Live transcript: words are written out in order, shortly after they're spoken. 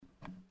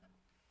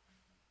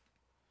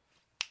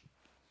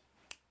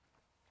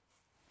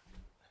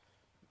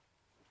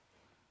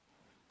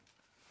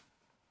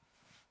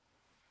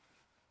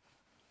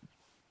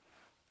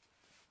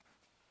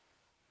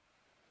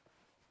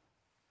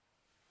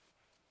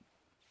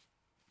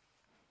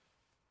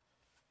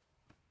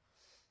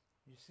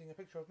seeing a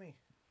picture of me?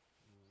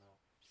 No.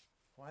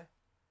 Why?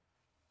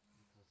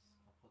 Because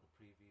I put the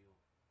preview.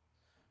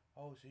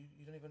 Oh, so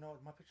you don't even know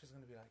what my picture's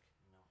going to be like?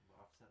 No,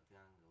 but I've set the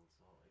angle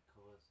so it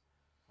covers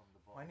from the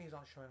bottom. My knees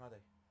aren't showing, are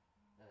they?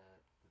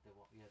 They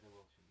will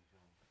should be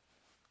showing.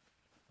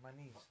 My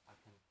knees? But I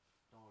can,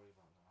 don't worry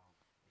about that, I'll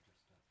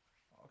adjust it.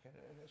 Okay,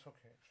 it's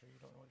okay, actually,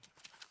 you don't know what...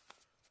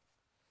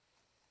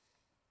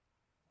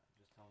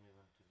 Just tell me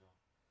when to go.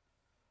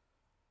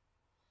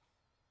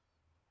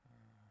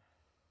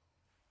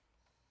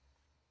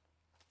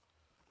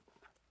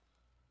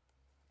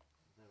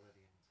 They're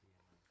ready, I can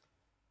see you.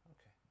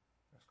 Okay,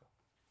 let's go.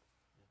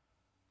 Yeah.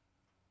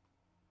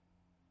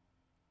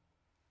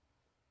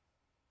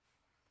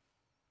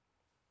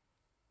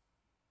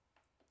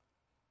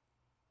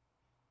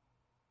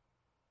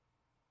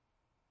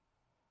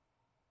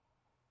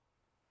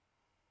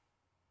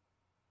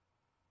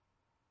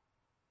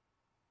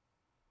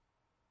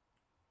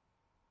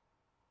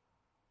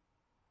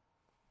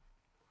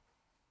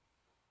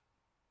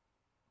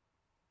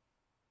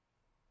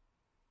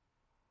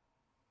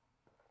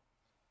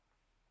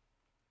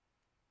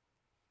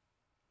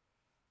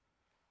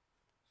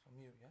 So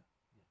mute, yeah?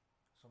 Yeah.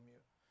 So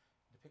mute.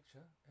 The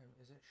picture,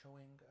 is it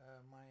showing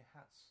my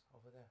hats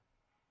over there?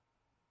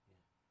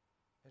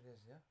 Yeah. It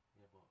is, yeah?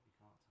 Yeah, but you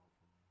can't tell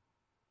from me.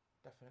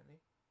 Definitely?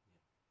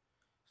 Yeah.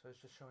 So it's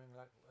just showing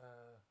like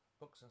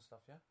books and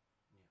stuff, yeah?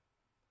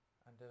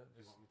 Yeah. And Do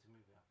you want me to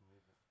move it? I can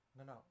move it.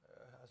 No,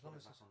 as long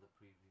as back it's on the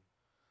preview.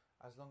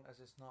 as long as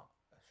it's not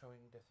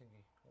showing the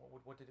thingy.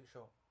 What did it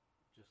show?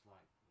 It just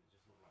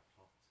looked like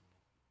cloth to me.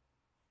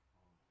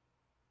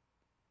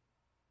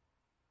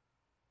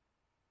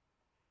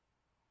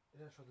 It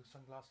didn't show the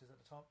sunglasses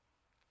at the top.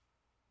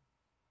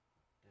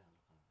 Yeah,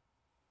 look at it.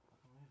 I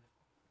can move it.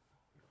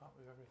 You can't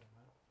move everything,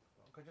 man.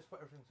 Okay, just put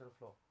everything to the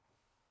floor.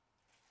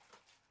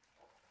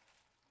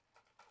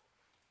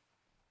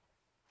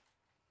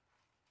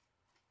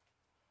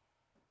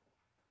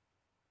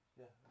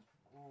 Yeah,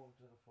 all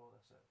to the floor,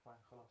 that's it.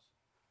 Fine, خلاص.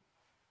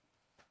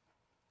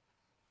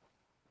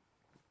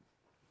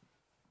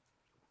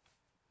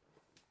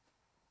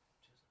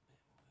 Just a bit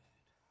weird.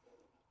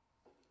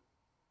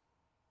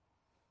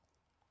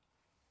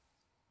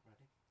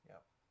 Ready?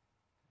 Yep.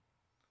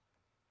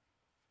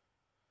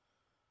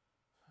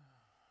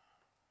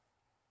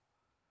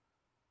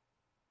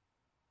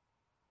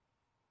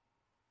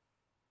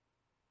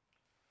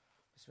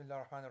 بسم الله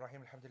الرحمن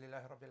الرحيم الحمد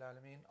لله رب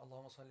العالمين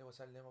اللهم صل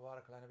وسلم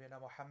وبارك على نبينا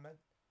محمد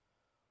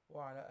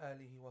وعلى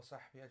آله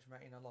وصحبه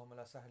أجمعين اللهم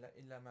لا سهل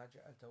إلا ما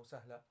جعلته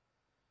سهلا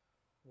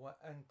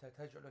وأنت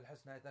تجعل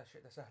الحزن إذا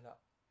شئت سهلا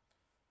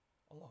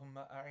اللهم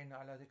أعنا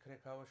على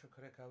ذكرك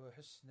وشكرك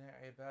وحسن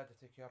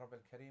عبادتك يا رب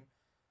الكريم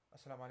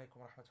السلام عليكم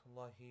ورحمة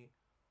الله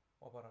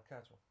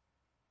وبركاته.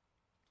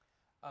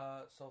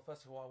 So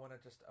first of all, I want to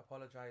just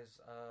apologize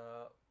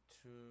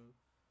to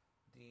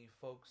the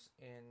folks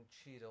in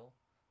Cheadle.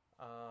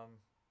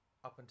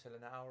 Up until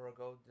an hour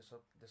ago,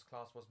 this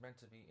class was meant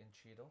to be in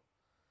Cheadle,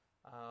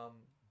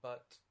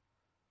 but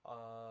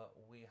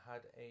we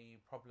had a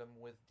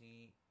problem with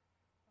the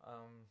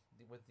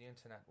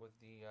internet, with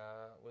the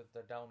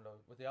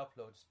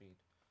upload speed.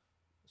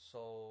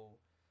 So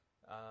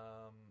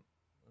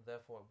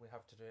therefore, we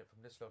have to do it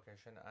from this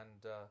location,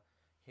 and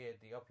here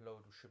the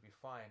upload should be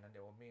fine, and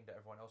it will mean that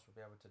everyone else will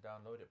be able to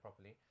download it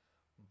properly.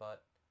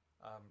 But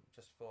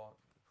just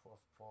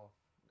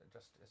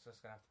it's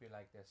just gonna have to be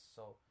like this.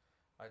 So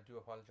I do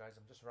apologize.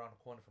 I'm just around the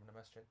corner from the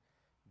masjid,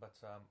 but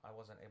I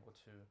wasn't able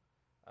to.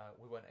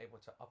 We weren't able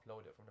to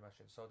upload it from the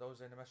masjid. So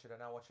those in the masjid are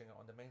now watching it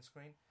on the main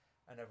screen,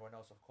 and everyone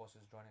else, of course,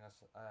 is joining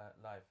us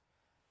live.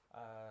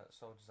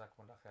 So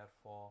Jazakumullah khair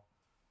for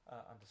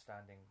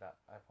understanding that.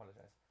 I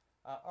apologize.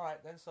 All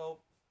right then. So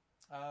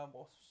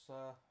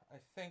I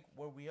think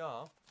where we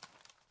are,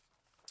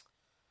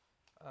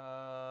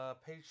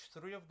 page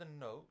 3 of the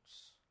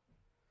notes,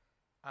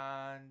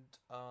 and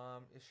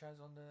it shares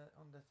on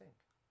the thing.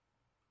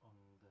 On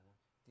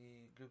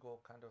the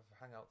Google kind of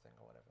Hangout thing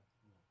or whatever.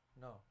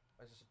 No,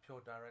 it's just a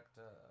pure direct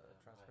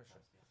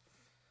transmission.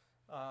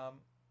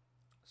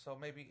 So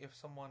maybe if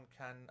someone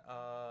can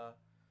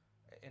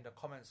in the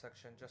comment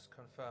section just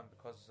confirm,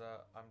 because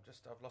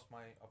I've lost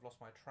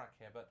my track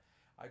here, but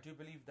I do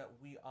believe that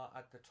we are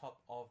at the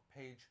top of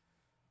page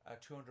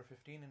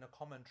 215 in the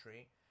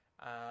commentary,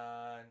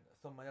 and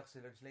ثم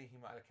يغسل رجليه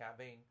مع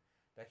الكعبين,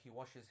 that he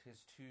washes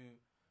his 2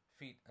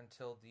 feet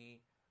until the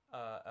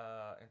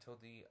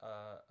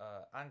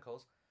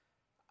ankles,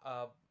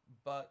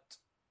 but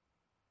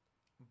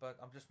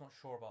I'm just not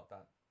sure about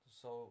that.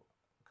 So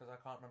because I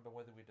can't remember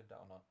whether we did that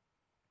or not.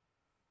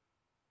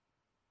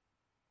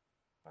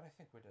 But I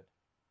think we did.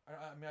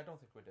 I mean, I don't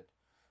think we did.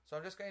 So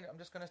I'm just going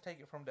to take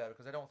it from there,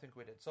 because I don't think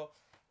we did. So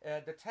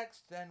the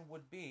text then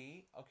would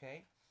be,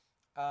 okay,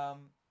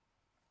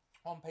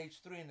 on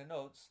page 3 in the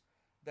notes.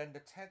 Then the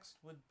text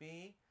would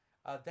be,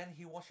 then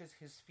he washes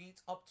his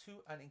feet up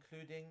to and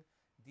including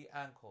the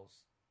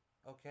ankles.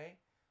 Okay,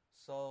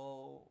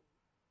 so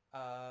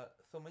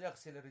ثم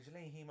يغسل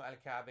رجليه مع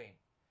الكعبين.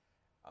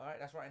 All right,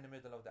 that's right in the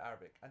middle of the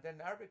Arabic. And then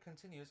the Arabic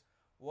continues,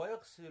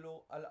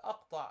 ويغسل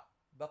الأقطع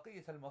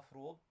بقية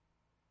المفروض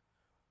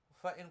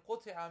فإن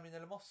قطع من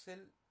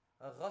المفصل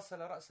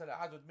غسل رأس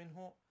العدد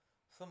منه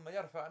ثم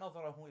يرفع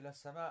نظره إلى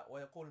السماء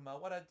ويقول ما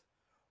ورد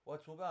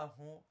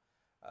وتباه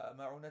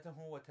معونته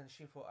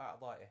وتنشيف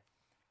أعضائه.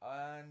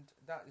 And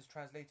that is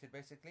translated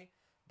basically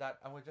that,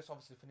 and we're just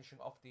obviously finishing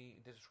off the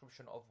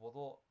description of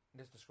wudu.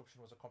 This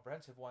description was a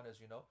comprehensive one, as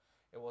you know.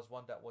 It was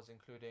one that was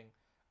including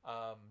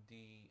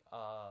the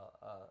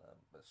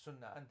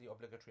sunnah and the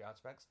obligatory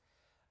aspects.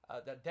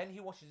 That then he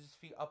washes his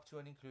feet up to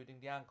and including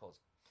the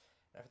ankles.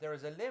 Now, if there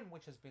is a limb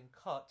which has been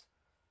cut,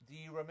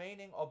 the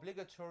remaining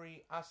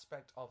obligatory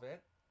aspect of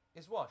it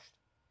is washed.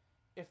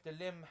 If the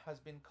limb has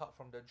been cut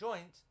from the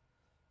joint,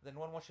 then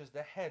one washes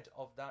the head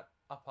of that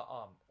upper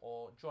arm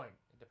or joint.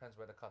 It depends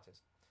where the cut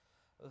is.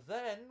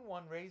 Then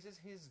one raises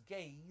his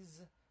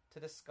gaze to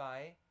the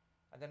sky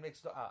and then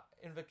makes dua,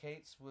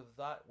 invocates with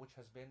that which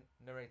has been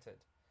narrated.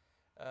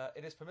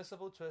 It is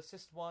permissible to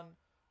assist one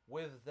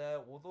with their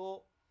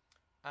wudu,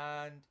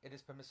 and it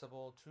is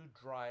permissible to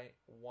dry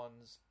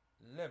one's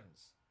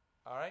limbs.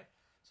 All right.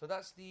 So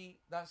that's the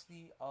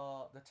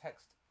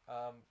text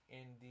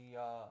in the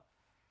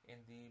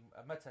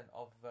matan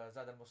of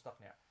Zad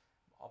al-Mustaqni'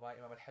 by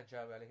Imam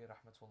al-Hajjawi alayhi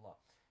rahmatullah.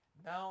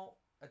 Now,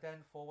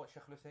 then for what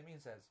Shaykh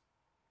al-Uthaymeen says.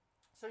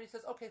 So he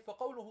says, okay,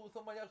 فَقَوْلُهُ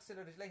ثُمَّ يَغْسِلُ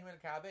رِجْلَيْهِ مِنَ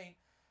الْكَعْبَيْنِ.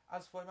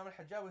 As for Imam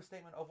al-Hajjawi's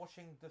statement of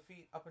washing the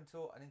feet up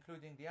until and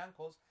including the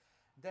ankles,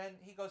 then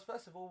he goes,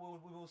 first of all,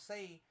 we will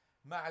say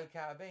مَعَ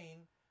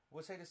الْكَعْبَيْن.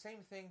 We'll say the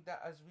same thing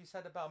that as we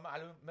said about مَعَ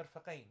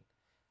الْمِرْفَقَيْن.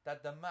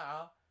 That the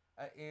ma'a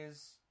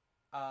is,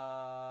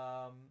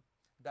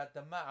 that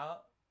the ma'a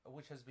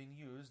which has been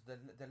used,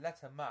 the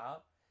letter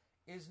ma'a,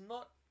 is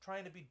not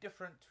trying to be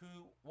different to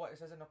what it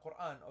says in the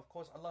Quran. Of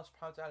course, Allah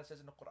subhanahu wa ta'ala says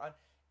in the Quran,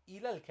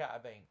 إِلَى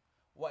الْكَعْبَيْن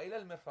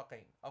وَإِلَى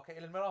الْمِرْفَقَيْن. Okay,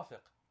 إِلَى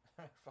الْمَرَافِق.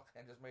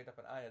 I just made up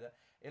an ayah there.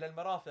 إِلَى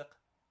الْمَرَافِق.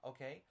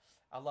 Okay,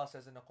 Allah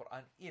says in the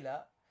Quran,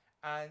 إِلَى,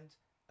 and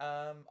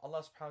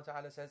Allah subhanahu wa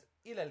ta'ala says,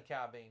 إِلَى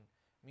الْكَعْبَيْن,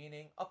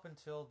 meaning up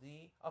until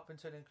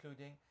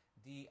including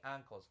the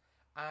ankles.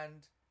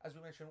 And as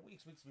we mentioned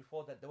weeks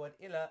before, that the word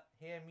ila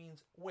here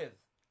means with,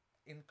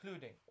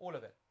 including all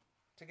of it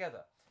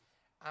together.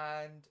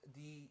 And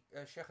the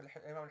Shaykh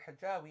Imam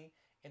al-Hajjawi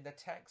in the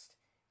text,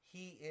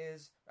 he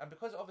is, and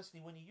because obviously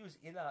when you use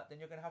ila, then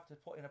you're going to have to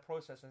put in a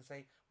process and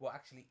say, well,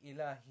 actually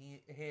ila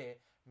here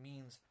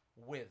means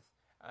with,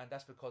 and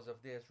that's because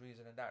of this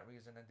reason and that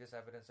reason and this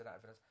evidence and that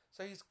evidence.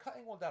 So he's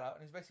cutting all that out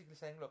and he's basically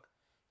saying, look,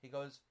 he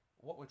goes,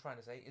 what we're trying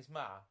to say is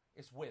ma'a,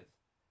 it's with,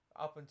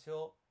 up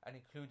until and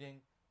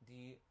including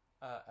the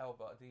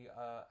elbow, the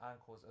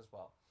ankles as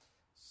well.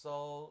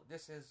 So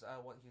this is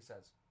what he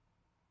says.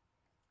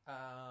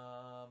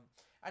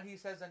 And he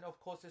says, and of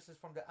course this is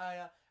from the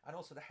ayah and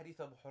also the hadith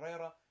of Abu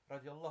Hurairah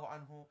radiallahu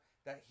anhu,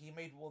 that he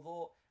made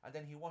wudu and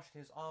then he washed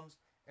his arms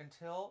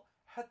until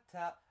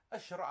hatta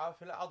ashra'a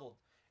fil adud,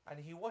 and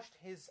he washed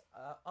his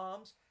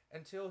arms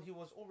until he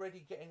was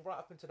already getting right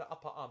up into the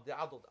upper arm, the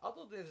adud.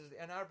 Adud is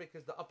in Arabic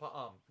is the upper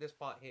arm, this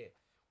part here.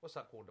 What's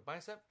that called? The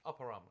bicep?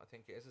 Upper arm, I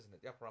think it is, isn't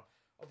it? The upper arm.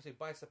 Obviously,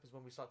 bicep is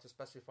when we start to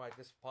specify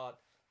this part,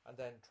 and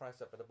then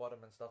tricep at the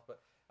bottom and stuff.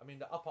 But I mean,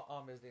 the upper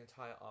arm is the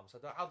entire arm. So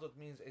the adud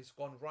means it's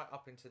gone right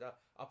up into the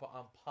upper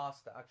arm,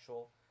 past the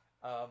actual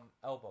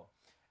elbow.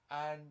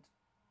 And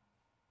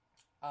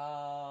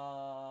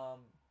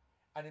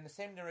in the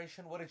same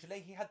narration,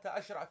 وَرِجْلَيْهِ حَتَّى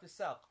أَشْرَعَ فِي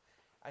السَّاقِ,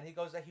 and he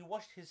goes that he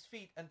washed his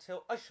feet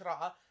until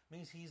ashra'a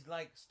means he's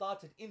like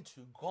started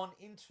into, gone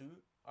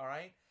into, all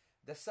right,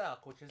 the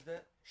saq, which is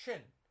the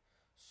shin.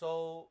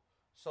 So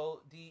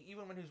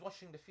even when he's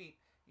washing the feet,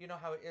 you know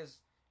how it is,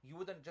 you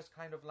wouldn't just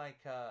kind of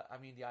like,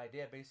 the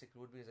idea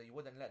basically would be is that you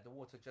wouldn't let the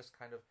water just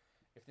kind of,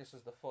 if this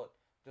is the foot,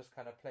 just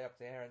kind of play up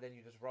the hair and then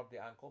you just rub the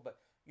ankle, but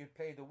you'd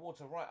play the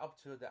water right up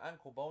to the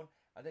ankle bone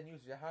and then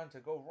use your hand to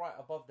go right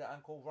above the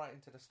ankle, right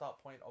into the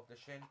start point of the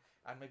shin,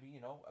 and maybe,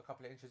 a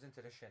couple of inches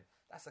into the shin.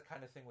 That's the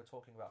kind of thing we're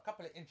talking about. A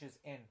couple of inches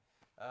in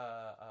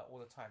all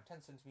the time,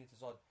 10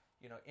 centimeters odd,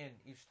 in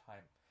each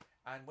time.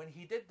 And when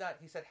he did that,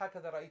 he said,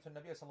 هَكَذَا رَأَيْتُ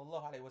النَّبِيَّ صَلَّى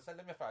اللَّهُ عَلَيْهِ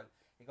وَسَلَّمْ يَفْعَلُ.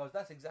 He goes,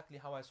 that's exactly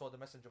how I saw the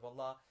Messenger of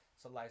Allah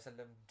sallallahu alaihi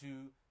wasallam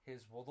do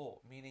his wudu,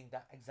 meaning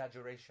that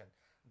exaggeration,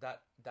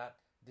 that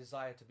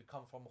desire to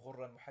become from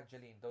ghurran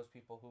muhajjalin, those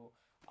people who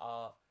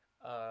are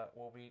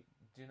will be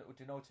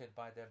denoted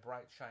by their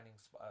bright shining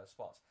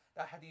spots.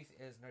 That hadith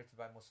is narrated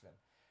by Muslim.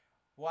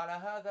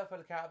 وعلى هذا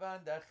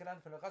فالكعبان داخلان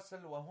في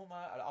الغسل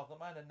وهما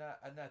العظمان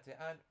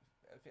الناتئان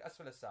في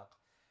أسفل الساق.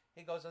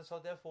 He goes, and so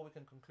therefore we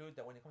can conclude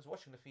that when it comes to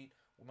washing the feet,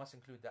 we must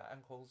include the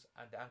ankles,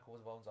 and the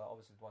ankles bones are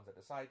obviously the ones at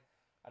the side,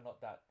 and not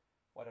that,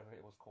 whatever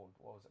it was called.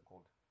 What was it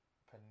called?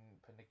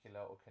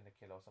 Panicular or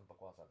canicula or something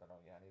else, I don't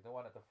know. The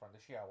one at the front, the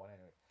Shia one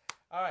anyway.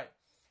 Alright.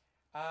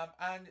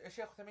 And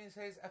Shaykh Uthaymeen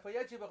says,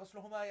 فَيَجِبَ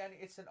غَسْلُهُمَا,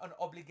 it's an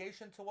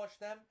obligation to wash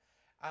them,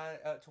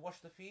 to wash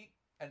the feet,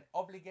 an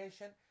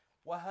obligation.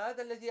 وَهَذَا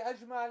الَّذِي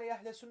أَجْمَعَ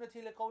لِأَهْلِ السُنَّةِ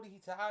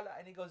لِقَوْلِهِ تَعَالَى,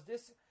 and he goes,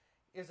 this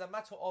is a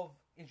matter of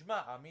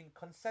ijma',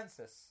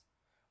 consensus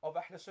of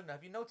Ahl Sunnah.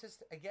 Have you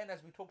noticed, again,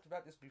 as we talked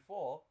about this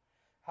before,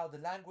 how the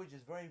language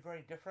is very,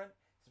 very different?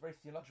 It's a very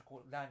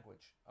theological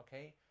language,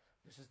 okay?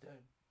 This is the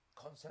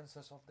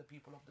consensus of the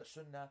people of the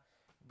Sunnah,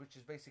 which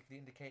is basically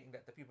indicating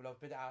that the people of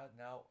Bid'ah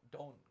now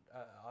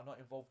are not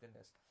involved in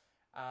this.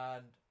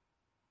 And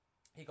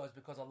he goes,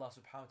 because Allah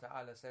subhanahu wa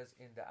ta'ala says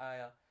in the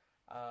ayah,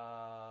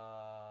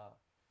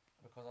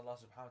 because Allah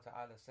subhanahu wa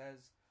ta'ala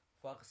says,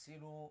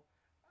 فَاغْسِلُوا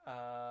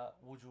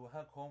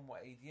وُجُوهَكُمْ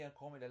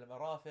وَأَيْدِيَكُمْ إِلَى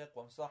الْمَرَافِقِ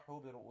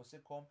وَامْسَحُوا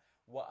بِرُؤُوسِكُمْ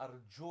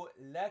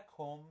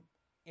وَأَرْجُلَكُمْ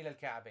إِلَى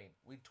الْكَعْبَيْنِ.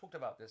 We talked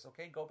about this,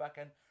 okay? Go back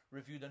and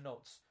review the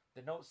notes.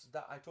 The notes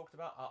that I talked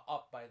about are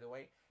up, by the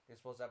way.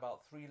 This was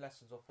about 3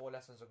 lessons or 4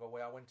 lessons ago,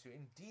 where I went to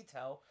in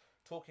detail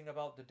talking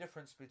about the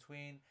difference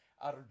between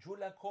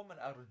arjulakum and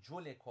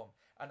arjulikum.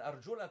 And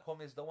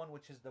arjulakum is the one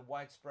which is the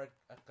widespread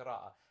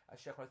qira'ah. As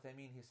Shaykh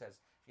al-Uthaymeen, he says,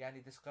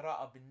 yani this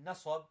qira'ah bin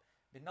nasab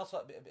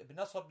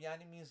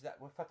yani means that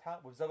with fatha,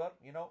 with zabar,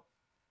 you know,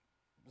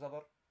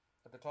 zabar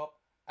at the top,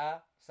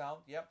 a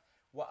sound, yep.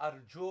 Wa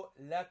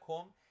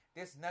arjulakum,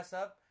 this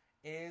nasab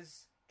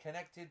is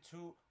connected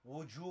to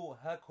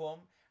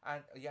wujuhakum,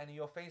 and yani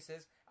your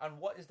faces. And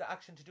what is the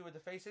action to do with the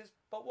faces?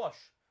 But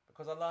wash,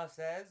 because Allah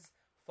says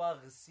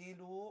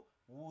فَاغْسِلُوا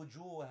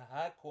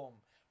وُجُوهَكُمْ,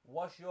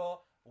 wash your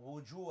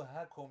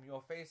wujuhakum,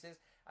 your faces.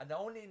 And the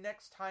only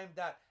next time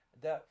that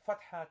the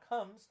fatha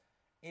comes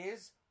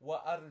is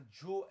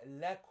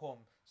وَأَرْجُلَكُمْ.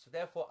 So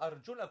therefore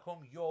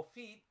arjulakum, your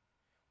feet,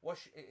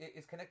 wash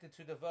is connected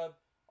to the verb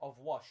of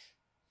wash.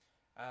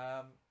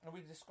 And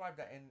we described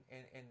that in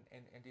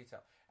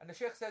detail. And the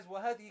Shaykh says,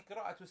 وَهَذِهِ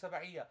قِرَاءَةُ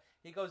سَبَعِيَّةٌ.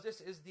 He goes,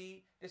 this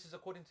is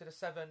according to the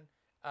 7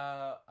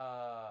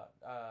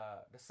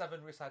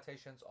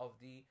 recitations of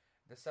the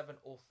 7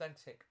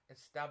 authentic,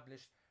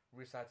 established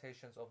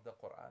recitations of the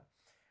Quran.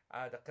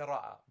 The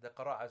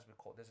qira'ah as we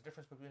call it. There's a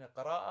difference between a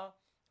qira'ah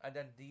and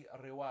then the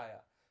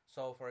riwayah.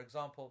 So for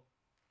example,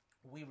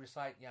 we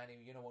recite,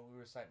 when we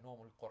recite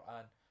normal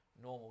Quran,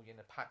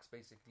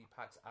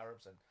 packs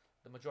Arabs and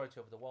the majority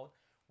of the world,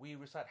 we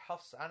recite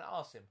Hafs and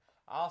Asim.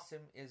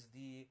 Asim is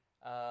the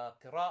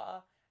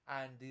qira'ah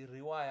and the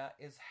riwayah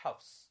is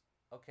Hafs.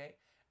 Okay?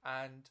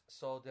 And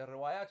so the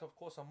riwayat, of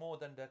course, are more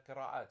than the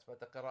qira'at, but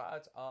the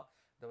qira'at are,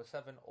 the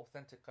 7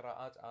 authentic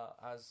qira'at are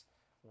as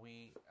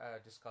we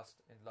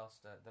discussed in the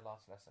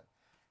last lesson.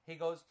 He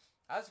goes,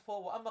 as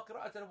for وَأَمَّا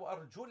قِرَاءَةً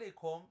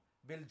وَأَرْجُلِكُمْ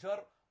بِالْجَرْ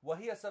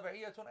وَهِيَ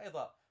سَبْعِيَّةٌ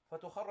أَيْضًا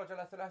فَتُخَرَّجَ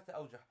عَلَى 3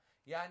 أَوْجُهٍ.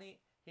 Yani,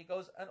 he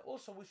goes, and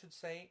also we should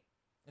say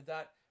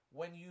that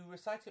when you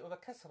recite it with a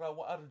kasra,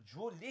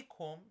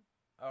 وَأَرْجُلِكُمْ,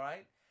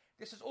 alright,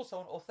 this is also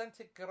an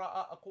authentic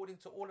qira'ah according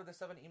to all of the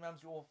 7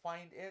 imams. You will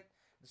find it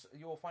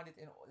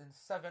in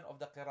 7 of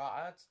the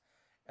qira'at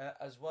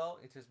as well.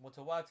 It is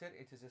mutawatir,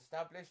 it is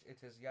established,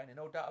 it is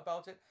no doubt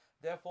about it.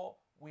 Therefore,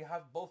 we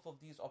have both of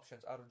these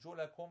options,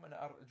 arjulakum and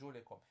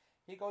arjulikum.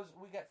 He goes,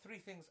 we get 3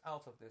 things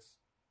out of this.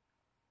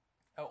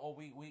 Or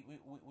we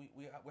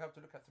have to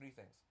look at 3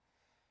 things.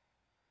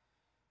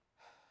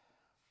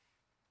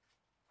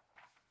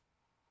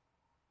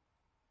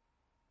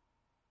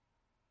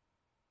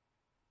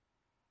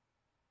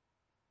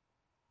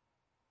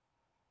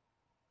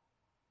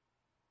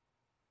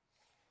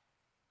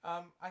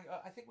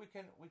 I think we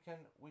can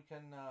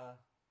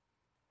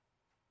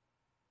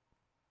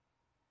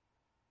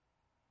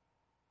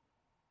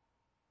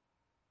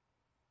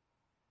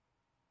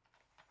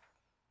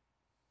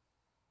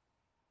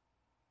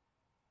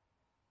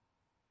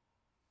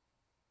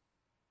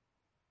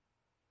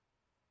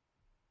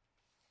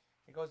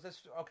he goes,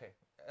 this, okay,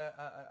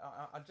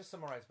 I'll just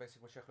summarize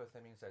basically what Shaykh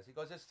al-Uthaymeen says. He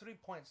goes, there's 3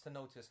 points to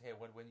notice here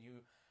when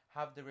you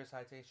have the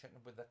recitation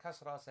with the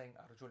kasra saying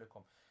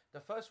arjulikum. The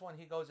first one,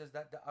 he goes, is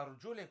that the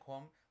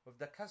arjulikum with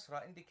the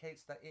kasra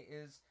indicates that it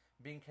is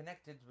being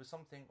connected with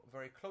something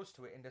very close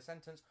to it in the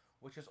sentence,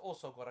 which has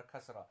also got a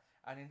kasra.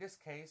 And in this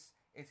case,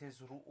 it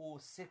is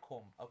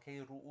ru'usikum,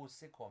 okay,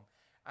 ru'usikum.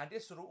 And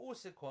this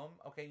ru'usikum,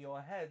 okay,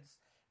 your heads,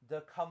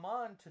 the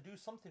command to do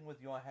something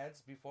with your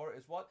heads before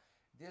is what?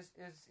 This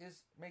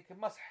is make a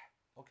masah,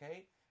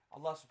 okay?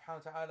 Allah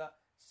subhanahu wa ta'ala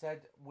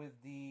said when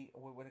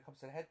it comes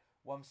to the head,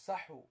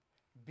 وَامْسَحُوا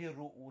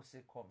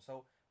بِرُؤُوسِكُمْ.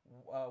 So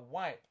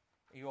wipe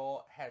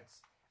your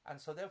heads. And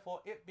so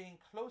therefore it being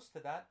close to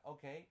that,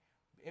 okay,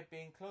 it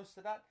being close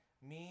to that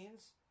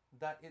means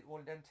that it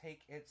will then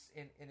take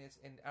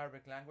in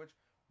Arabic language,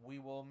 we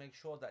will make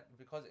sure that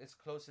because it's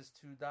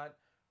closest to that,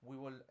 we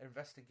will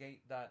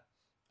investigate that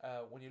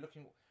when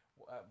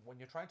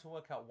you're trying to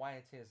work out why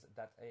it is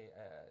that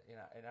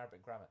in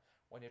Arabic grammar,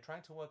 when you're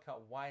trying to work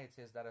out why it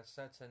is that a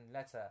certain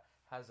letter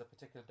has a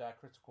particular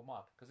diacritical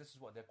mark, because this is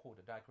what they're called,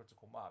 a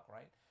diacritical mark,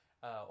 right?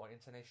 Or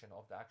intonation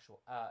of the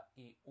actual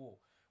e, u.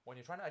 When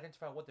you're trying to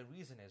identify what the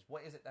reason is,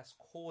 what is it that's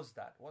caused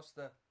that? What's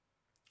the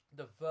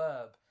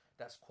verb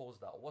that's caused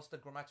that? What's the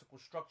grammatical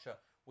structure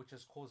which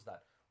has caused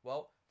that?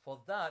 Well,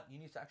 for that, you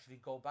need to actually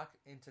go back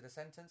into the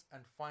sentence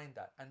and find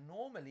that. And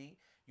normally,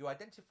 you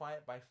identify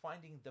it by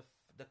finding the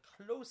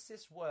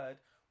closest word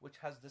which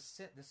has the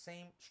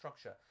same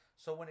structure.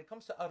 So when it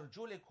comes to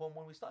arjulikum,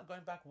 when we start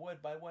going back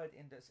word by word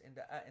in the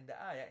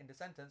ayah, in the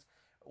sentence,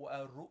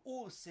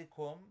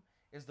 ru'usikum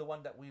is the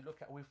one that we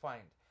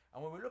find.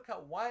 And when we look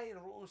at why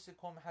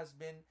ru'usikum has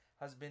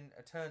has been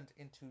turned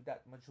into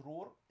that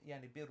majroor,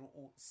 يعني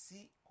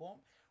برؤوسكم,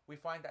 we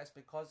find that it's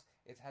because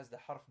it has the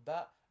harf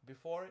ba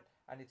before it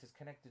and it is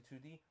connected to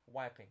the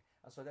wiping.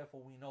 And so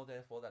therefore we know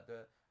therefore that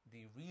the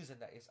reason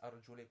that it's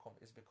arjulikum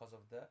is because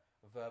of the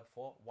verb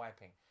for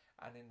wiping.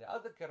 And in the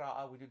other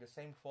qira'ah we do the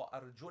same for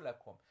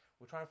arjulakum.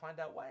 We're trying to find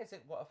out why is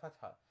it got a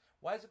fatha?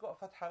 Why has it got a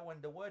fatha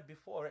when the word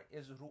before it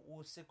is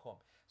ru'usikum?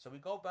 So we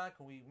go back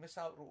and we miss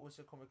out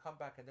ru'usikum, we come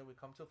back and then we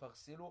come to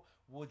faghsilu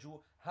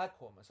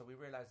wujuhakum. And so we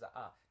realize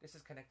that this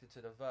is connected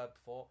to the verb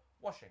for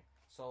washing.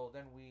 So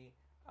then we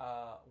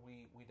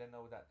then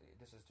know that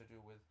this is to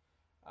do with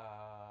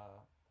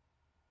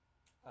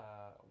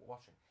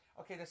washing.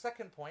 Okay, the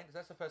second point,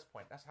 that's the first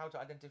point. That's how to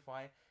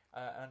identify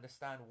and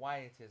understand why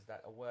it is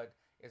that a word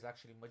is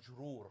actually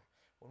majroor.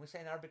 When we say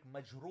in Arabic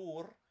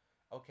majroor,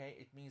 okay,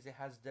 it means it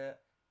has the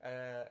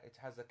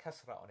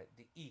kasra on it,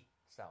 the e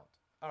sound.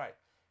 All right.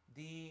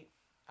 The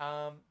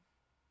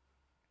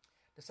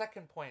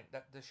second point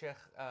that the Sheikh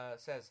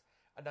says,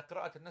 أن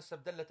قراءة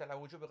النسب دلت على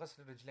وجوب غسل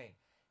الرجلين.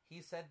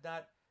 He said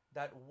that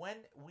when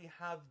we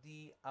have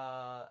the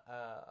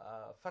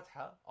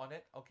fatha on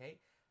it, okay,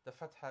 the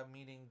fatha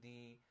meaning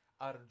the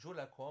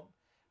arjulakum,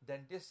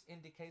 then this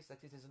indicates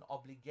that it is an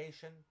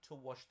obligation to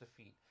wash the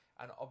feet.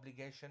 An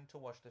obligation to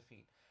wash the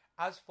feet.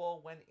 As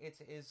for when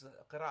it is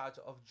qira'at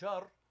of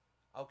jar,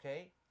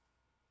 okay,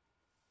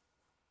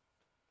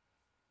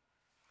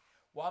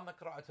 وأما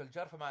قراءة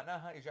الجر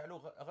فمعناها اجعلوا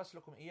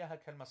غسلكم إياها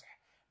كالمسح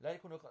لا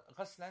يكون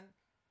غسلا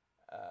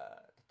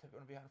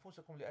تتبعون بها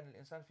أنفسكم لأن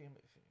الإنسان في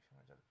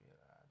مجال فيه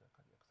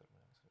قد يكثر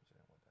من غسل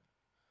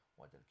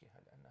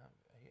ودلكها لأنها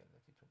هي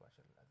التي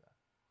تباشر الأذى.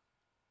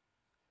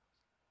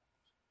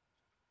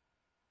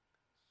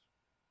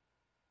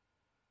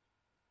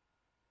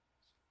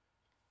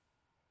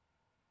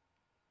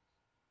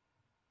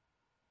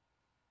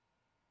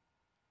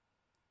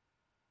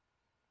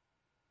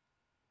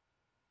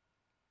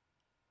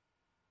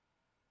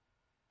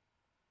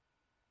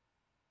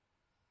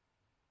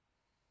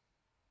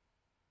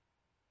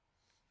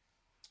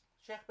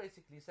 Sheikh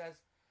basically says,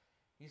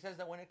 he says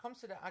that when it comes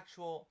to the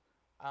actual,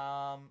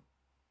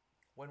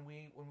 when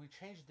we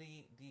change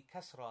the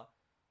kasra,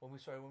 when we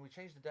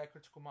change the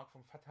diacritical mark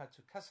from fatha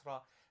to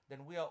kasra,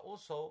 then we are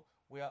also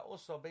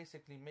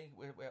basically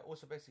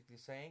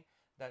saying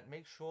that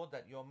make sure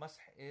that your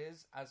masah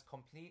is as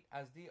complete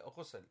as the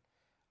ghusl,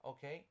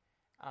 okay.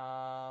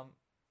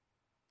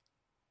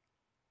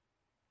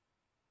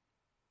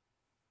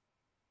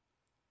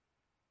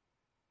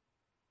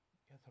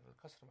 يظهر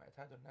الكسر ما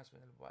اعتاد الناس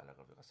من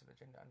المبالغة في غسل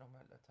الرجلين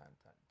لأنهما اللتان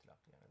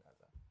تلاقيان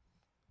الأذى.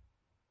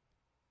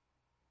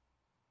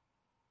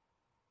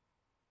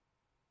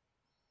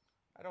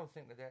 I don't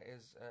think that there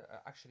is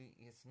actually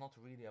it's not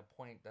really a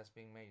point that's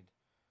being made.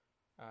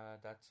 And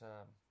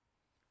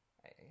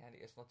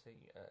it's not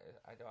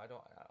I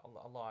don't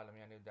Allah alam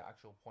yani the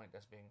actual point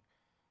that's being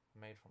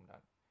made from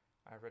that.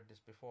 I read this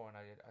before and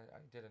I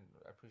didn't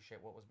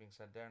appreciate what was being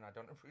said there, and I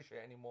don't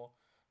appreciate anymore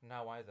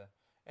now either.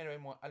 Anyway,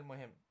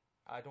 al-muhim,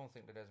 I don't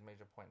think that there's a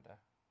major point there,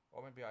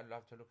 or maybe I'll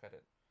have to look at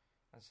it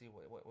and see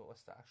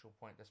what's the actual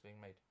point that's being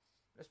made.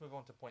 Let's move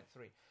on to point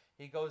 3.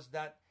 He goes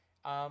that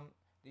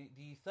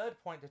the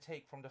third point to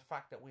take from the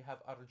fact that we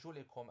have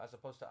arjulikum as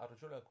opposed to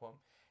arjulakum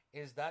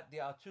is that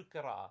there are two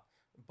qira'ah.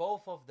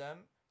 Both of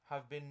them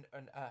have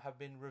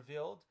been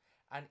revealed,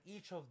 and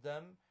each of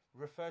them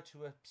refer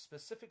to a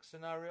specific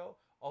scenario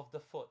of the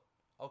foot.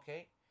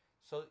 Okay,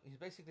 so he's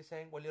basically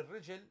saying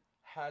وَلِلرِّجِلْ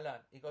حَالًا.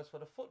 He goes, for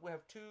the foot we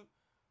have two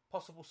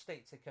possible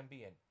states it can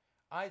be in.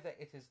 Either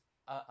it is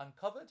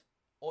uncovered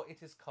or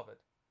it is covered.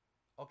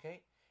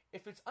 Okay,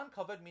 if it's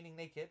uncovered, meaning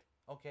naked,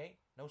 okay,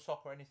 no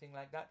sock or anything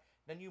like that,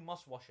 then you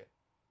must wash it.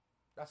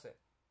 That's it.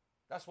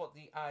 That's what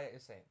the ayah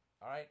is saying.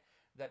 Alright,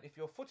 that if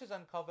your foot is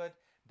uncovered,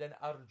 then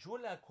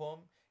arjulakum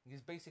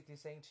is basically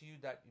saying to you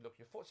that, look,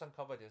 your foot's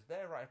uncovered, it's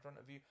there right in front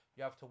of you,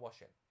 you have to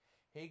wash it.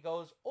 He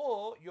goes,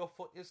 or your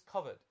foot is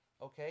covered.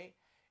 Okay,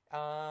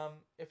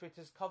 if it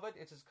is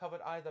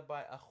covered either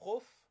by a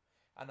khuf,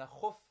 and a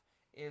khuf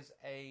is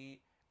a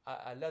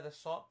leather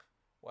sock,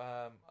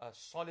 a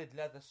solid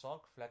leather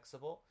sock,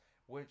 flexible,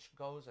 which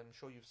goes, I'm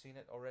sure you've seen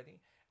it already,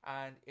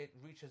 and it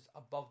reaches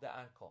above the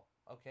ankle.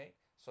 Okay,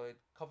 so it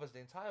covers the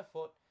entire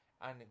foot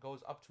and it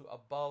goes up to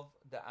above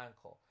the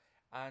ankle.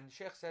 And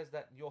Sheikh says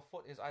that your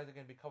foot is either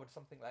going to be covered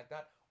something like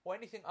that or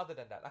anything other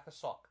than that, like a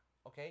sock.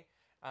 Okay,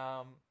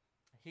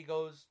 he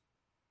goes,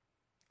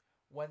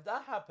 when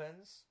that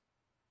happens,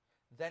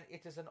 then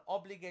it is an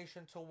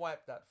obligation to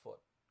wipe that foot.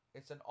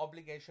 It's an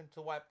obligation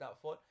to wipe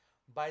that foot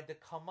by the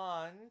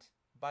command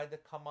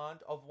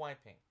of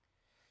wiping.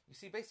 You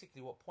see,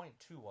 basically what point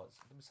 2 was,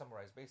 let me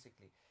summarize,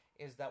 basically,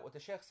 is that what the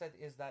Sheikh said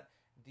is that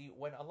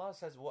when Allah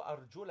says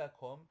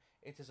وَأَرْجُلَكُمْ,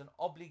 it is an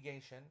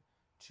obligation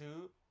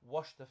to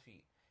wash the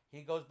feet.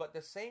 He goes, but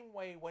the same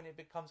way when it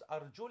becomes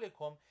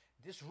arjulikum,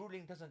 this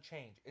ruling doesn't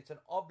change. It's an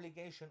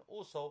obligation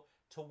also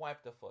to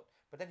wipe the foot.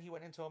 But then he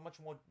went into a much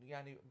more,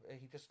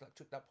 he just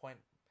took that point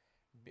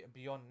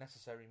beyond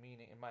necessary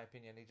meaning, in my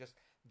opinion. It just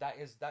that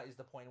is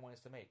the point he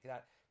wants to make.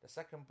 That the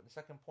second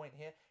point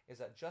here is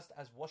that just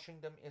as washing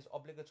them is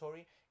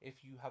obligatory,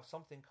 if you have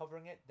something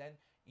covering it, then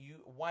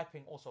you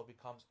wiping also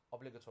becomes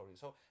obligatory.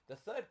 So the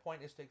third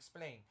point is to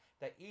explain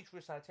that each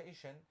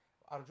recitation,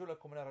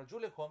 arjulakum ila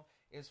rajulikum,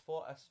 is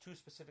for two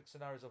specific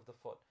scenarios of the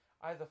foot,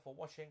 either for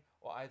washing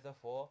or either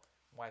for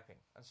wiping.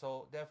 And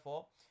so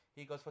therefore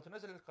he goes for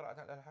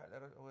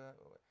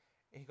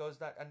he goes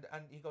that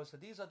and he goes, so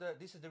this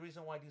is the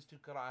reason why these two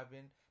qira'ah have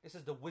been, this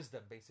is the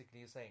wisdom basically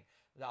he's saying,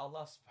 that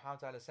Allah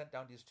subhanahu wa ta'ala sent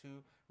down these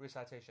two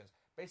recitations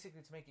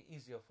basically to make it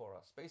easier for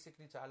us,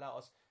 basically to allow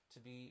us to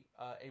be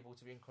able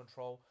to be in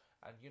control.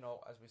 And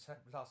as we said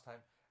last time,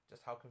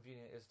 just how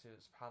convenient it is to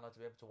subhanAllah to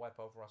be able to wipe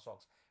over our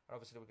socks. And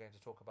obviously we're going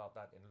to talk about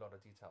that in a lot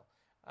of detail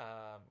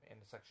in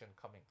the section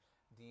coming.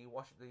 The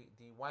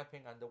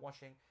wiping and the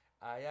washing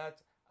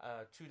ayat,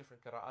 two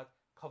different qira'at,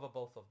 cover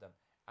both of them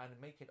and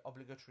make it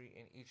obligatory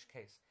in each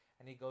case.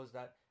 And he goes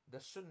that the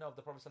sunnah of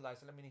the Prophet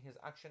ﷺ, meaning his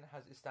action,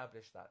 has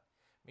established that,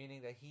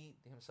 meaning that he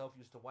himself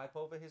used to wipe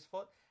over his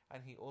foot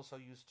and he also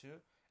used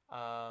to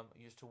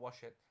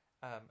wash it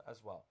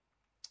as well.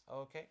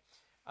 Okay.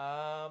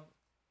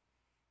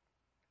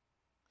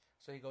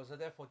 So he goes, so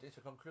therefore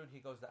to conclude, he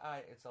goes, the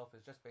ayah itself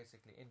is just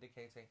basically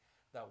indicating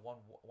that one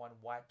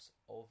wipes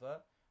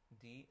over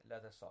the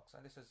leather socks.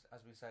 And this is,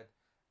 as we said,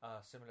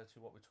 similar to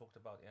what we talked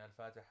about in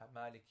Al-Fatiha,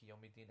 Maliki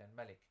Yawmiddin and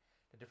Malik,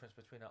 the difference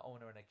between an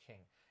owner and a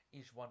king.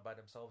 Each one by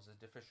themselves is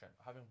deficient.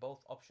 Having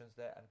both options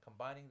there and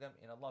combining them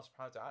in Allah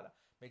subhanahu wa ta'ala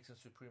makes them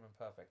supreme and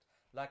perfect.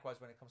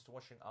 Likewise, when it comes to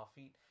washing our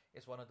feet,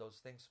 it's one of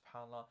those things,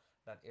 subhanAllah,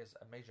 that is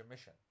a major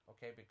mission,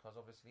 okay? Because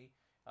obviously,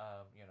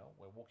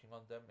 we're walking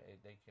on them,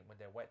 when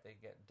they're wet, they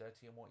get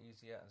dirtier more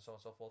easier, and so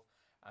on and so forth.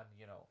 And,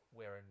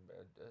 we're in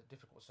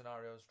difficult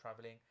scenarios,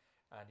 traveling,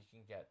 and you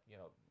can get,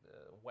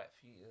 wet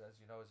feet, as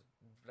you know, is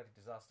a bloody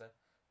disaster.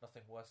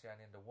 Nothing worse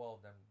in the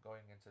world than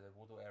going into the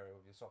wudu area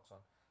with your socks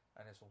on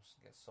and it all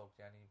gets soaked.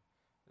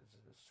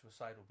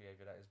 Suicidal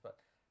behavior, that is.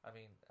 But I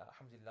mean,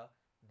 alhamdulillah,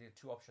 the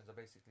two options are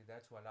basically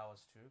there to allow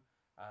us to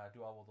do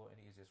our wudu in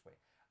the easiest way.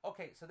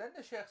 Okay, so then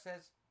the Shaykh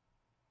says,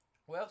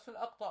 وَيَغْسُلْ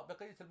أَقْطَعْ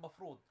بَقِيَّةِ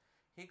الْمَفْرُوض.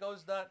 He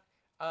goes that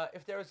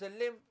if there is a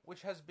limb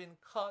which has been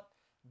cut,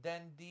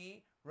 then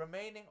the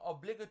remaining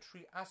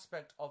obligatory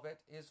aspect of it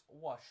is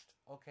washed.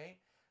 Okay,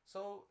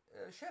 so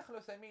Shaykh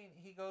Al-Uthaymeen,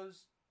 he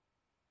goes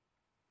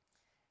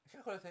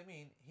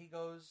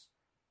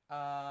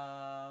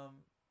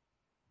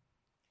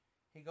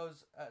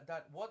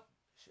that what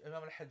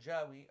Imam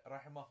Al-Hajjawi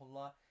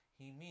rahimahullah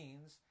he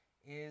means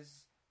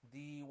is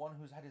the one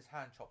who's had his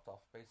hand chopped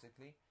off,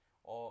 basically,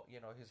 or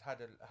he's had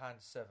a hand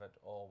severed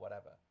or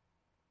whatever.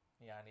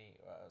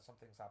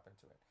 Something's happened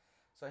to it.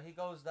 So he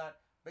goes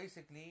that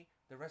basically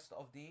the rest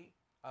of the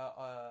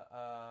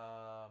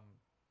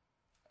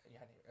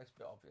it's a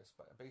bit obvious,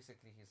 but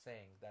basically he's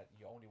saying that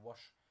you only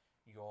wash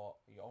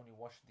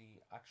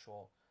the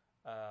actual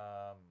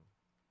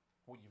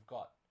what you've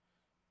got.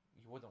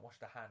 You wouldn't wash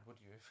the hand,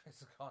 would you, if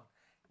it's gone?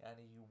 And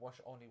you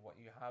wash only what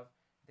you have.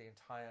 The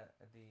entire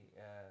So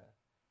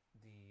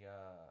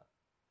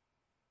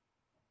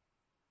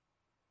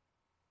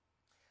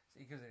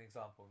he gives an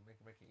example,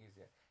 make it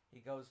easier. He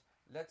goes,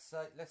 let's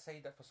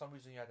say that for some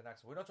reason you had an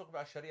accident. We're not talking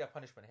about Sharia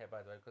punishment here,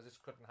 by the way, because this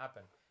couldn't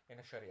happen in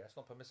a Sharia. It's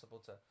not permissible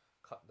to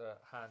cut the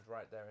hand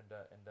right there in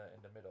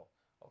the middle.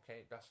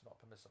 Okay, that's not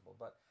permissible.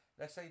 But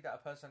let's say that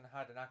a person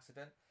had an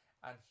accident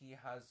and he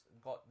has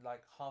got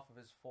like half of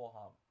his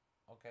forearm.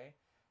 Okay,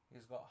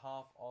 he's got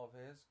half of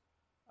his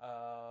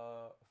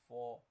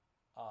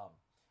forearm.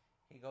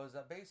 He goes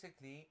that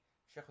basically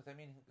Shaykh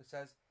Uthaymeen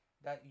says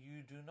that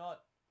you do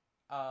not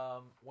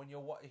when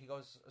you're he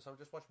goes, so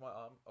just watch my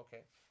arm.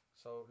 Okay,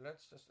 so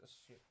let's just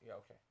assume,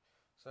 okay,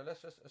 so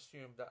let's just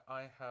assume that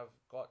I've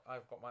got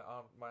my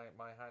arm,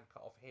 my hand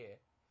cut off here.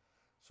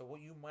 So what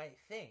you might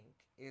think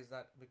is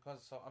that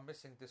I'm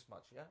missing this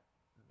much,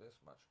 this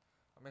much,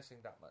 I'm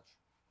missing that much.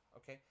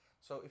 Okay,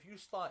 so if you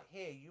start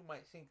here, you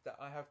might think that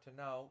I have to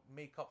now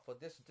make up for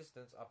this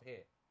distance up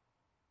here.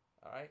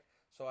 All right,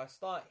 so I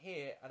start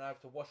here and I have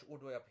to wash all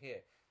the way up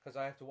here because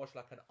I have to wash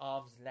like an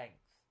arm's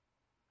length.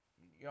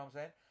 You know what I'm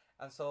saying?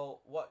 And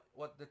so what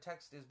the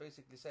text is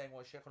basically saying,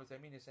 what Shaykh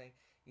Al-Uthaymeen is saying,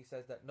 he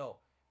says that no,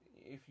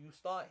 if you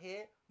start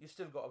here, you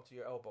still got up to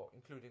your elbow,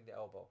 including the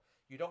elbow.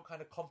 You don't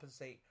kind of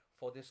compensate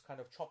for this kind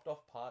of chopped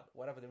off part,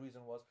 whatever the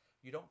reason was.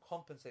 You don't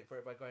compensate for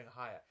it by going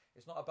higher.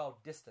 It's not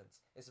about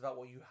distance. It's about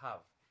what you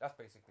have. That's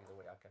basically the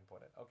way I can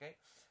put it. Okay.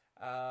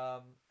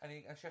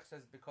 And Shaykh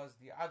says because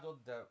the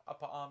adud, the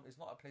upper arm, is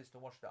not a place to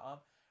wash the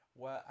arm,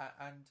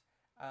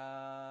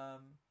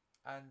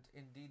 and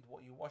indeed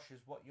what you wash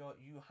is what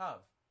you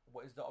have.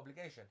 What is the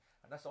obligation?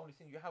 And that's the only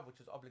thing you have which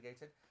is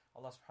obligated.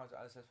 Allah subhanahu wa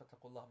ta'ala says,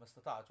 فَاتَّقُوا اللَّهَ مَا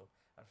اسْتَطَعْتُمْ,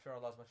 and fear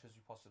Allah as much as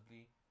you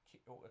possibly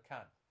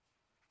can.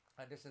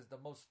 And this is the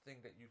most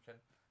thing that you can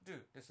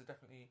do. This is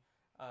definitely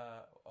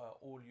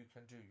all you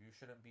can do. You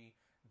shouldn't be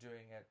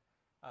doing it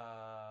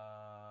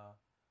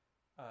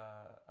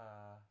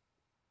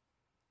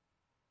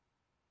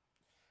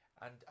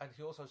And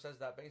he also says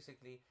that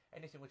basically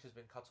anything which has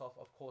been cut off,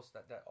 of course,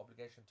 that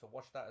obligation to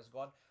wash that is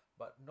gone.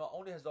 But not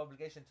only has the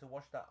obligation to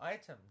wash that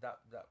item, that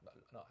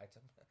not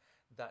item,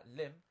 that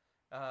limb,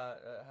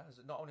 has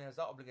not only has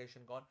that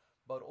obligation gone,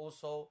 but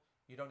also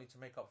you don't need to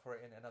make up for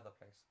it in another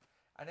place.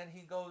 And then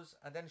he goes,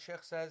 and then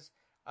Sheikh says,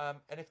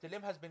 and if the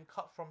limb has been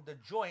cut from the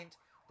joint,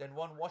 then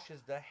one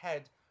washes the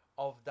head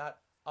of that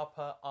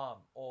upper arm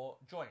or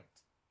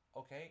joint.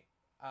 Okay.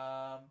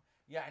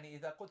 يعني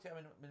إذا قطع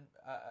من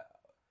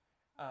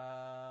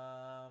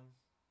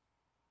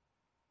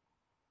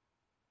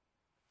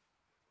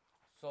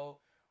So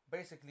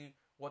basically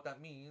what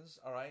that means,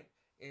 all right,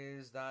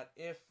 is that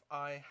if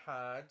I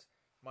had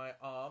my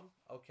arm,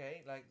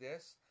 okay, like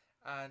this,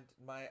 and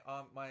my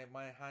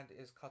hand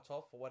is cut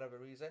off for whatever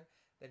reason,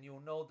 then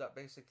you'll know that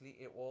basically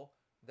it will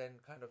then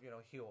kind of,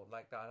 heal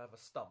like that. I'll have a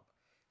stump.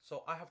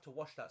 So I have to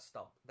wash that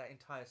stump, that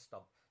entire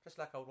stump, just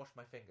like I would wash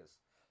my fingers.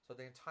 So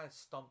the entire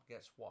stump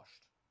gets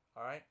washed.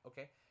 All right,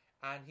 okay.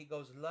 And he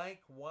goes,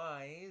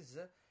 likewise,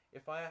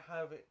 if I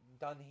have it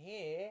done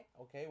here,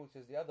 okay, which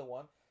is the other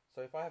one.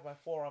 So if I have my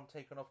forearm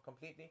taken off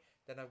completely,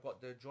 then I've got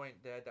the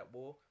joint there it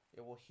will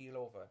heal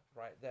over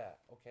right there,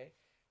 okay.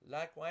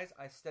 Likewise,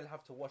 I still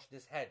have to wash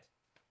this head.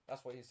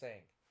 That's what he's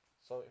saying.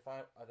 So if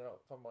I don't know,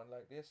 someone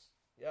like this,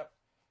 yep.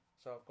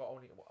 So I've got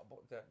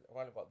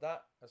I've got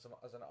that as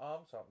an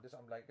arm. So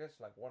I'm like this,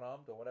 like one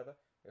armed or whatever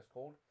it's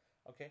called.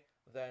 Okay.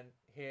 Then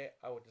here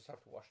I would just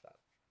have to wash that,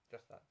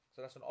 just that.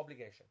 So that's an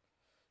obligation.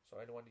 So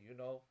anyone that you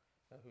know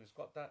who's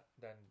got that,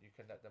 then you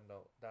can let them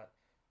know that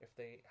if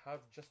they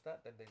have just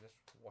that, then they just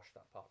wash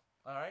that part.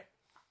 All right.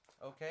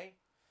 Okay.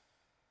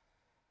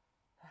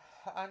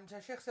 And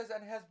Sheikh says,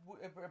 and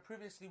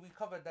previously we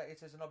covered that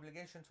it is an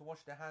obligation to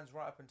wash the hands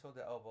right up until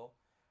the elbow,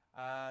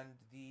 and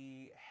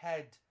the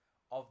head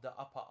of the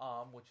upper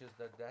arm, which is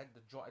the head,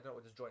 the joint. I don't know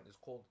what this joint is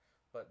called,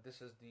 but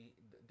this would be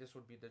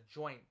the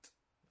joint,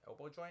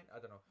 elbow joint. I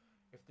don't know.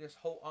 If this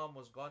whole arm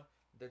was gone,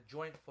 the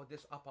joint for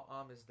this upper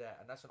arm is there,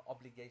 and that's an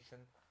obligation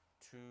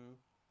to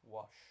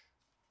wash.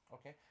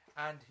 Okay,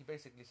 and he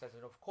basically says,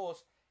 and of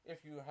course,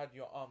 if you had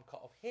your arm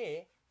cut off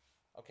here,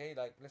 okay,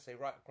 like let's say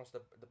right across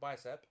the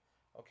bicep,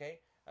 okay,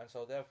 and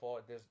so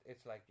therefore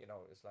it's like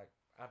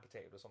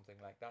amputated or something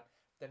like that,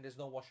 then there's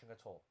no washing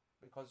at all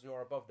because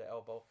you're above the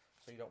elbow,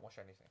 so you don't wash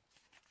anything.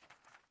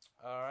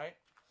 All right.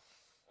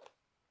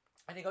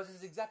 And he goes, this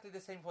is exactly the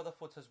same for the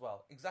foot as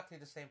well. Exactly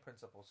the same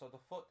principle. So the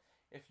foot,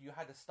 if you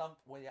had a stump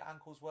where your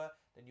ankles were,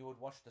 then you would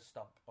wash the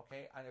stump,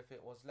 okay? And if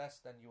it was less,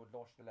 then you would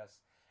wash the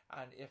less.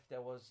 And if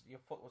your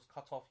foot was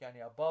cut off,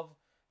 above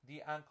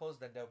the ankles,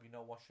 then there will be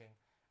no washing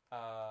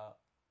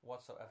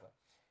whatsoever.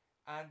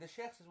 And the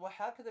Sheikh says,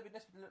 وَهَكَذَا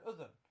بِالنِّسْبَةِ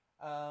لِلْأُذُنِ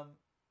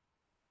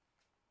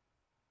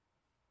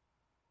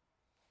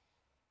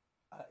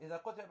إذا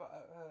قطع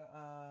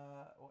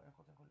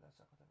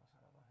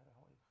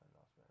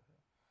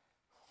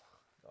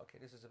Okay,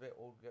 this is a bit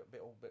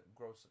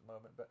gross at the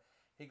moment, but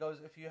he goes,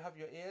 if you have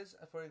your ears,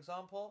 for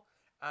example,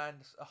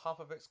 and half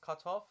of it's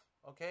cut off,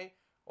 okay,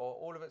 or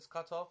all of it's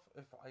cut off,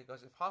 if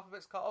half of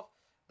it's cut off,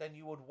 then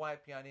you would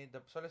wipe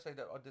so let's say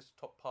that this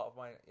top part of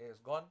my ear is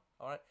gone,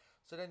 all right,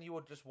 so then you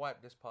would just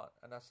wipe this part,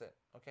 and that's it,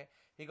 okay.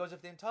 He goes,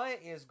 if the entire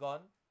ear is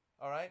gone,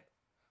 all right,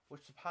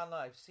 which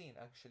subhanAllah I've seen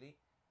actually,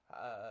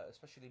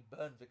 especially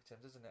burn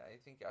victims, isn't it?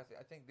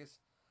 I think it's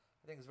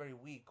very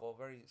weak or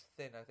very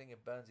thin. I think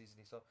it burns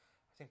easily. So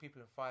I think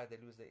people in fire, they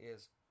lose their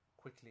ears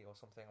quickly or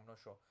something. I'm not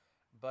sure.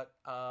 But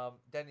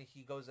then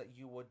he goes that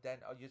you would then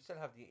you'd still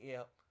have the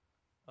ear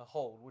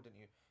hole, wouldn't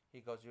you? He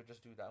goes, you'll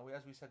just do that. And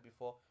as we said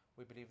before,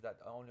 we believe that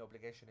the only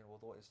obligation in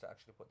wudu is to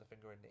actually put the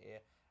finger in the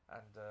ear,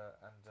 and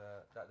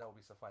that will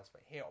be suffice.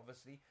 But here,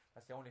 obviously,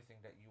 that's the only thing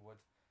that you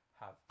would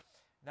have.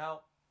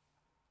 Now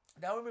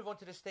we move on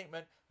to the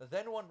statement.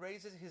 Then one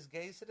raises his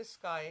gaze to the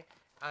sky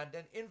and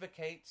then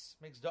invocates,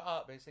 makes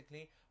dua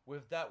basically,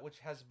 with that which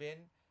has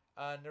been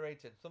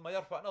narrated. ثم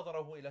يرفع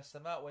نظره إلى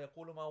السماء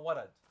ويقول ما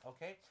ورد.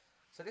 Okay,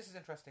 so this is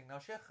interesting. Now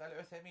Shaykh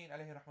Al-Uthaymin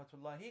alayhi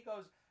rahmatullah, he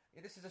goes,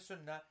 this is a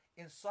sunnah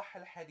in Sahih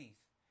al-Hadith.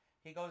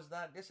 He goes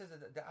that this is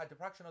the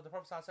practice of the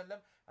Prophet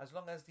ﷺ, as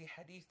long as the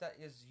hadith that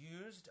is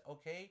used,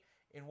 okay,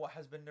 in what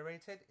has been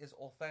narrated is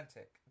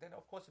authentic. Then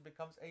of course it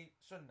becomes a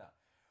sunnah.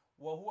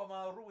 وهو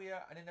ما روي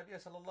عن النبي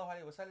صلى الله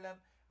عليه وسلم,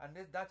 and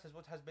that is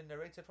what has been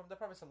narrated from the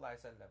Prophet صلى الله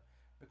عليه وسلم,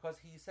 because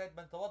he said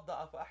من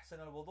توضأ فأحسن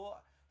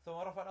الوضوء ثم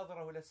رفع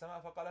نظره إلى السماء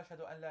فقال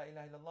أشهد أن لا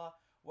إله إلا الله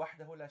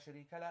وحده لا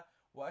شريك له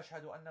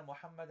وأشهد أن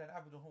محمدا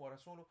عبده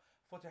ورسوله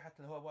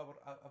فتحت له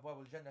أبواب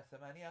الجنة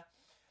الثمانية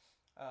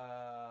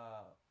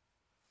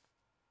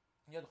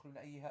يدخل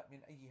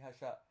من أيها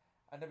شاء.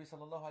 النبي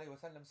صلى الله عليه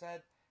وسلم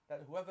said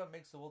that whoever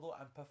makes the wudu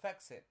and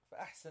perfects it,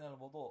 فأحسن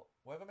الوضوء,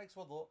 whoever makes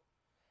wudu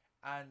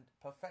and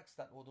perfects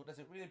that wudu, does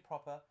it really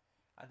proper,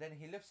 and then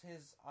he lifts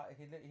his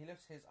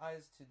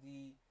eyes to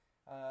the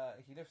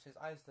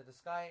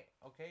sky,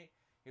 okay,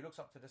 he looks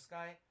up to the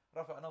sky,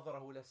 رفع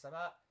نظره إلى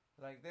السماء,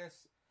 like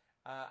this,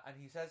 and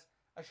he says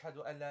أشهد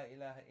أن لا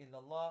إله إلا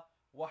الله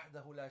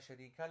وحده لا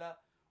شريك له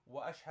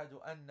وأشهد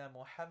أن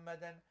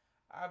محمدا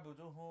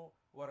عبده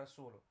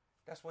ورسوله.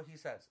 That's what he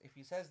says. If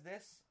he says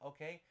this,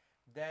 okay,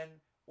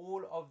 then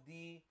all of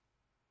the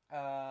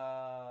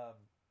um,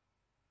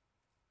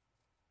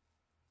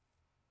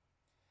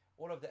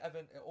 all of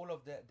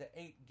the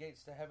 8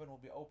 gates to heaven will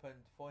be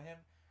opened for him,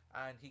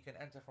 and he can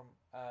enter from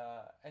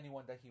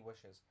anyone that he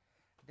wishes.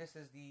 This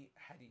is the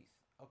hadith.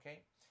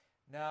 Okay.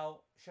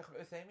 Now, Shaykh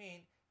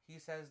al-Uthaymeen, he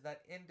says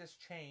that in this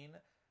chain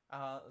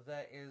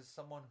there is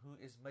someone who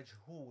is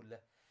majhul.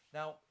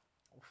 Now,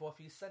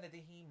 وفي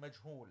سنده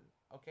مجهول.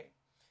 Okay.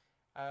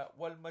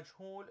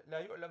 والمجهول لا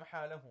يعلم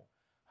حاله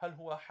هل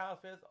هو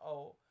حافظ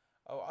أو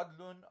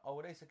عدل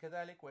أو ليس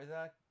كذلك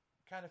وإذا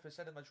كان في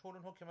السند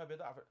مجهول حكم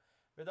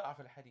بضعف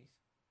الحديث.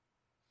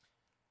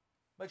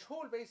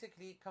 Majhul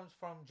basically comes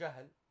from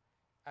jahl,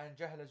 and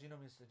jahl, as you know,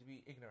 means to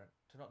be ignorant,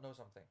 to not know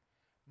something.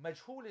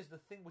 Majhul is the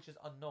thing which is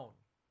unknown,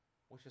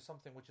 which is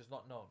something which is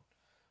not known.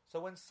 So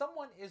when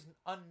someone is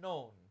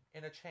unknown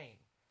in a chain,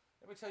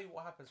 let me tell you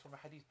what happens from a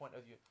hadith point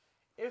of view.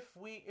 If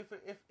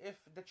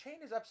the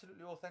chain is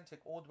absolutely authentic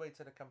all the way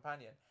to the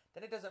companion,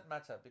 then it doesn't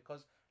matter,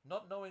 because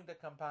not knowing the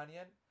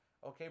companion,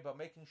 okay, but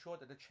making sure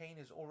that the chain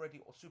is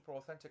already super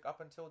authentic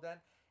up until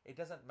then, it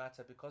doesn't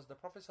matter, because the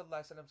Prophet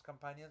ﷺ's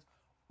companions,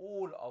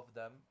 all of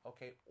them,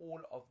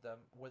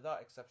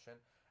 without exception,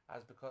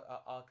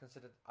 are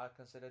considered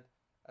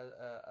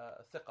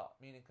thiqa,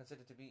 meaning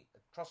considered to be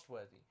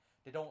trustworthy.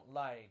 They don't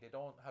lie, they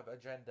don't have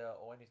agenda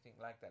or anything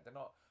like that. They're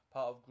not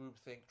part of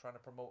groupthink trying to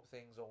promote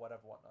things or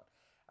whatnot.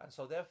 And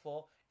so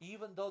therefore,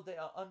 even though they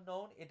are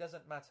unknown, it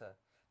doesn't matter.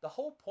 The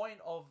whole point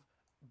of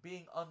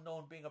being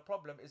unknown being a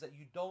problem is that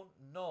you don't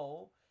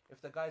know if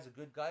the guy's a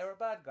good guy or a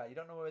bad guy. You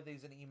don't know whether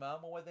he's an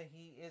imam or whether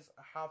he is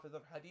a hafiz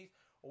of hadith,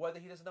 or whether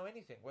he doesn't know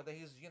anything, whether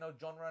he's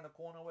John around the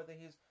corner, whether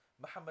he's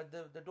Muhammad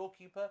the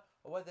doorkeeper,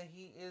 or whether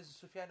he is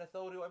Sufyan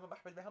al-Thawri or Imam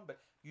Ahmad bin Hanbal.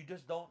 You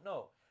just don't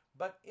know.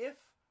 But if,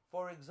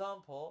 for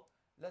example,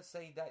 let's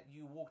say that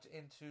you walked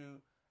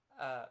into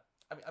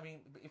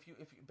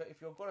if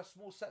you've got a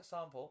small set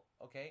sample,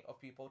 okay, of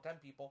people, 10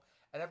 people,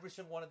 and every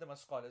single one of them are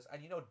scholars,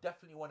 and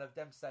definitely one of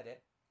them said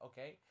it,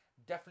 okay,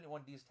 definitely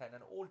one of these 10,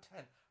 and all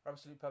 10 are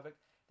absolutely perfect,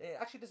 it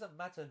actually doesn't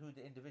matter who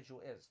the individual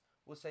is.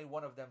 We'll say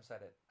one of them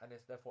said it, and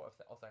it's therefore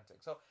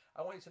authentic. So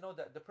I want you to know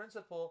that the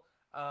principle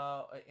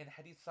in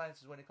hadith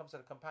sciences when it comes to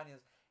the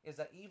companions is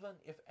that even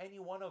if any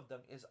one of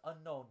them is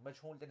unknown,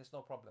 majhul, then it's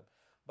no problem.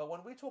 But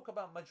when we talk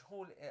about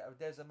majhul,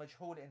 there's a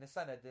majhul in the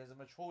sanad, there's a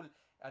majhul,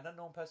 an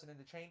unknown person in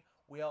the chain,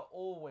 we are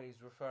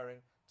always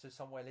referring to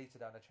somewhere later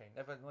down the chain,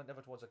 never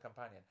towards a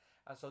companion.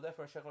 And so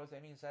therefore Shaykh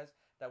al-Uthaymeen says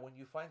that when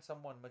you find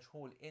someone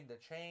majhul in the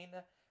chain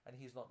and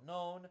he's not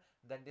known,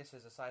 then this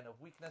is a sign of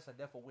weakness, and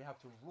therefore we have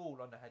to rule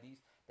on the hadith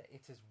that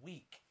it is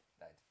weak.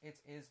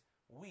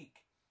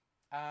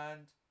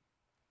 And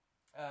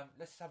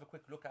let's have a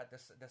quick look at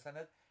the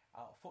sanad.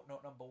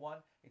 Footnote number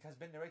 1, it has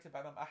been narrated by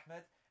Imam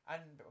Ahmad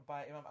and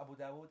by Imam Abu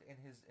Dawud in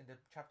the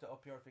chapter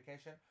of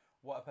purification,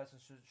 what a person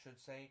should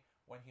say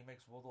when he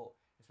makes wudu.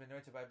 It's been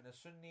narrated by Ibn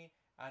Sunni,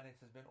 and it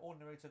has been all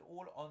narrated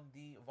on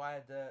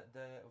via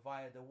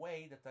the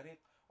way, the tariq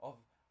of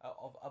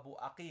Abu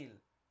Aqil,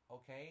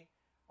 okay,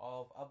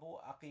 of Abu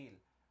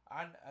Aqil,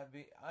 an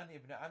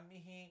Ibn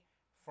Ammihi,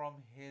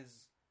 from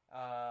his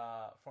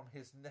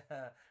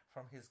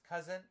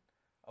cousin,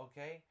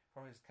 okay,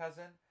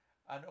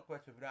 and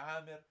Uqbat ibn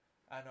Amir,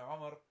 and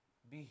Umar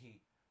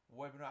bihi,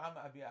 وابن عم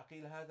أبي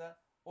عقيل هذا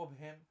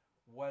أبهم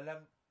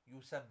ولم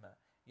يسمى.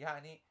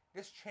 يعني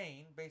this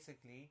chain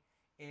basically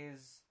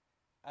is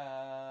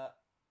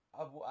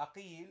Abu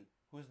Aqil,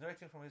 who's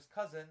narrating from his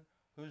cousin,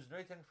 who's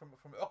narrating from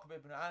Uqba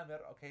ibn Amir,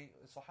 okay,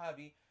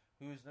 Sahabi,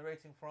 who's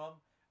narrating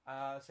from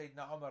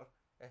Sayyidina Umar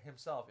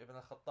himself, Ibn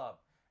al-Khattab.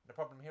 The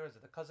problem here is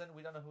that the cousin,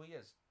 we don't know who he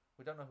is.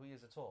 We don't know who he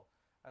is at all.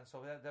 And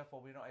so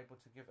therefore we're not able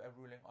to give a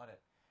ruling on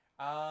it.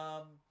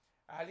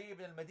 Ali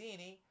ibn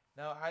al-Madini,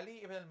 now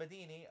Ali ibn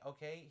al-Madini,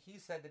 okay, he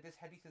said that this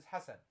hadith is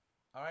Hasan.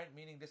 Alright,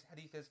 meaning this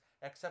hadith is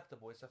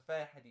acceptable, it's a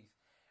fair hadith.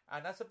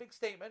 And that's a big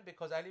statement,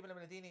 because Ali ibn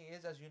al-Madini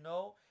is, as you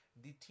know,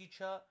 the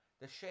teacher,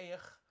 the shaykh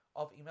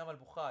of Imam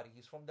al-Bukhari.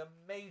 He's from the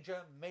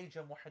major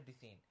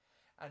muhaddithin.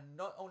 And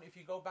not only, if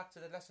you go back to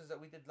the lessons that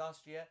we did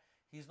last year,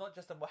 he's not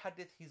just a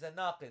muhaddith, he's a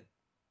naqid,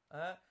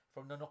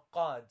 from the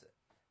nuqqad.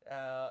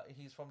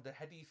 He's from the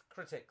hadith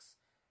critics,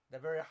 the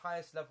very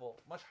highest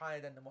level, much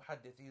higher than the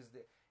muhaddith.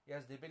 He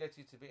has the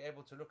ability to be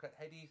able to look at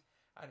hadith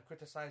and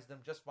criticize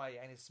them just by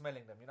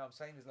smelling them. You know what I'm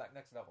saying? He's like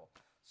next level.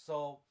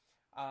 So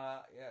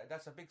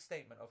that's a big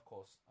statement, of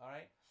course. All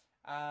right.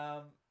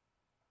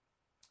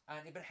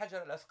 And Ibn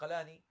Hajar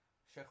al-Asqalani,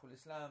 Shaykh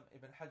al-Islam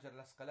Ibn Hajar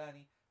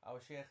al-Asqalani, our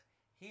Shaykh,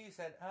 he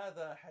said,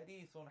 هذا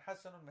حديث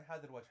حسن من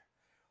هذا الوجه.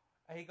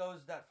 He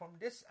goes that from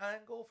this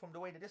angle, from the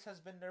way that this has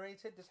been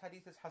narrated, this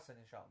hadith is Hasan,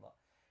 inshallah.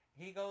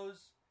 He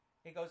goes,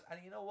 and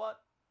you know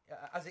what?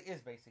 As it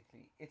is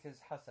basically, it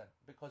is Hasan,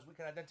 because we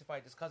can identify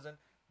this cousin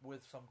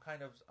with some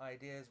kind of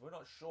ideas. We're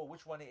not sure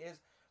which one it is,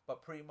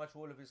 but pretty much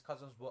all of his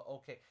cousins were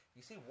okay.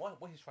 You see what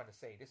he's trying to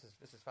say. This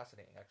is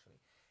fascinating, actually.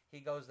 He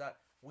goes that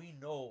we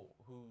know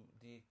who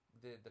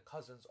the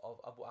cousins of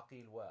Abu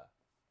Aqil were,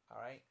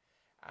 all right,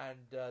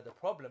 And the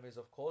problem is,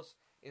 of course,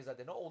 is that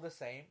they're not all the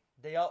same.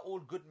 They are all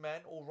good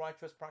men, all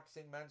righteous,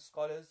 practicing men,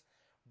 scholars,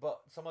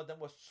 but some of them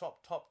were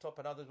top,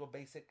 and others were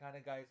basic kind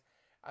of guys.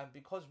 And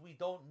because we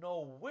don't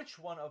know which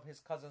one of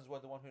his cousins were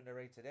the one who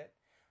narrated it,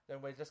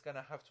 then we're just going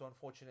to have to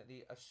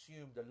unfortunately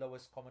assume the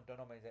lowest common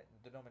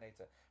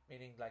denominator,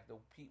 meaning like the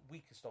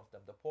weakest of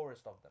them, the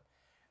poorest of them.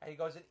 And he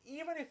goes, and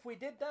even if we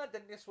did that,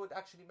 then this would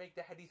actually make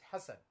the hadith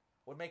hasan,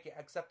 would make it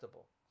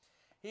acceptable.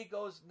 He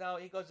goes,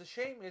 the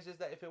shame is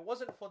that if it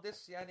wasn't for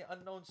this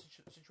unknown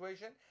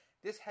situation,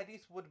 this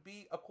hadith would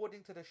be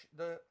according to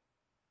the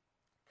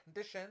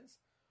conditions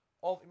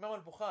of Imam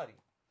al-Bukhari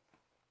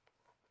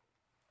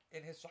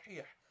in his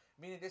Sahih,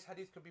 meaning this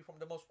hadith could be from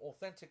the most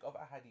authentic of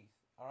ahadith.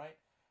 All right,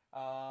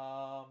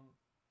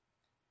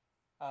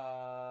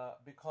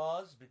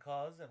 because,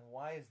 and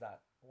why is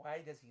that?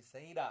 Why does he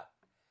say that?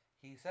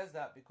 He says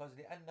that because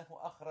لأنه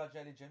أخرج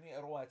لجميع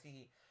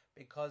رواته,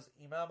 because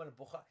Imam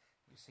al-Bukhari,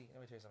 you see,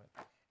 let me tell you something.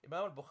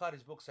 Imam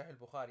al-Bukhari's book Sahih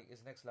al-Bukhari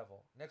is next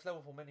level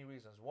for many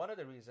reasons. One of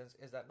the reasons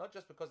is that not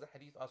just because the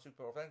hadith are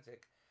super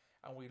authentic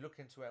and we look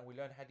into it and we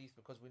learn hadith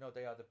because we know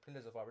they are the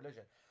pillars of our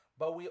religion,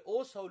 but we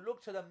also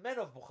look to the men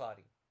of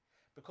Bukhari,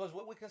 because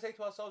what we can say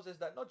to ourselves is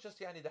that not just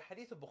the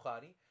hadith of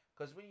Bukhari,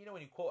 because when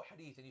you quote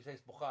hadith and you say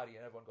it's Bukhari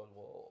and everyone goes,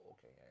 whoa,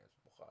 okay, yeah, it's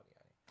Bukhari,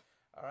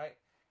 all right,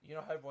 you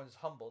know how everyone's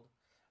humbled.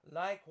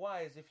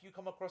 Likewise, if you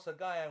come across a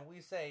guy and we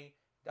say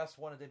that's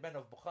one of the men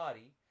of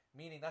Bukhari,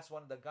 meaning that's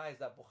one of the guys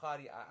that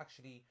Bukhari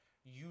actually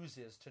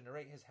uses to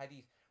narrate his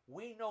hadith,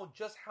 we know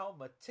just how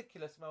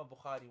meticulous Imam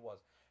Bukhari was.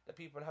 The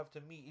people have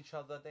to meet each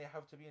other, they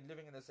have to be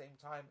living in the same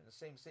time, in the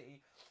same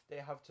city, they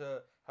have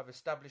to have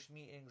established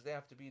meetings, they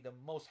have to be the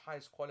most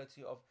highest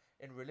quality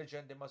in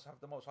religion, they must have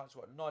the most highest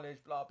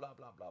knowledge, blah, blah,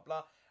 blah, blah,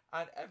 blah.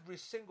 And every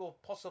single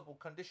possible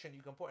condition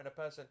you can put in a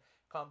person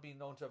can't be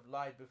known to have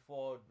lied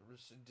before,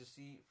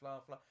 deceit, blah,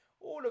 blah.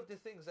 All of the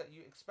things that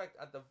you expect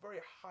at the very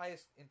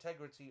highest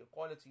integrity,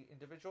 quality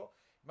individual,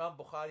 Imam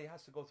Bukhari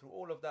has to go through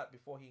all of that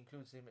before he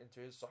includes him into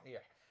his Sahih.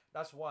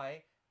 That's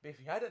why, if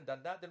he hadn't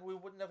done that, then we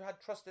wouldn't have had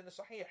trust in the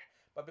Sahih.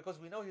 But because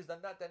we know he's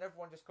done that, then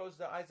everyone just closes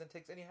their eyes and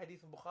takes any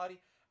hadith from Bukhari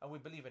and we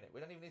believe in it. We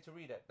don't even need to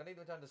read it. Don't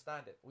even need to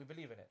understand it. We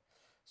believe in it.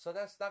 So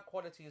that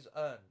quality is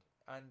earned.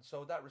 And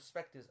so that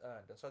respect is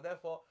earned. And so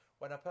therefore,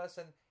 when a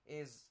person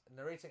is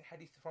narrating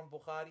hadith from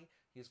Bukhari,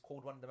 he is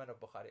called one of the men of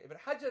Bukhari. Ibn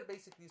Hajar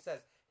basically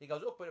says, he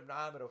goes, Uqba ibn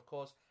Amir, of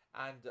course,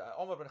 and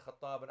Umar ibn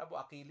Khattab and Abu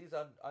Aqil, these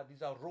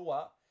are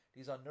ruwa,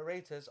 these are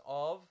narrators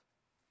of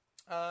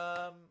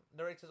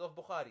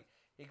Bukhari.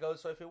 He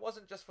goes, so if it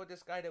wasn't just for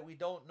this guy that we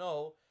don't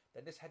know,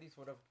 then this hadith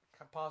would have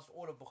passed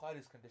all of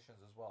Bukhari's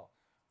conditions as well.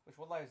 Which,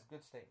 wallahi, is a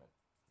good statement.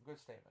 Good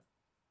statement.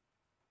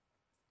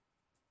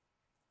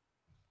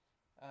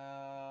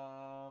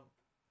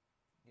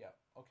 Yeah,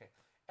 okay.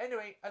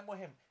 Anyway,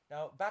 al-muhim.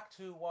 Now, back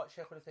to what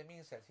Shaykh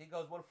al-Uthaymeen says. He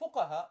goes,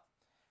 وَالْفُقَهَا,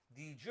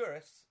 the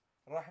jurists,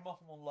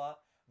 رحمهم الله,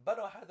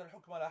 بنوا هذا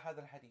الحكم على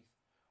هذا الحديث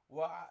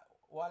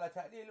وعلى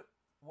تأليل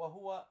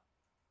وهو.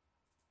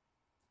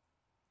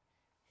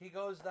 He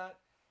goes that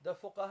the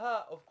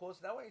fuqaha, of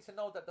course, now I want you to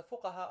know that the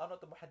fuqaha are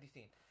not the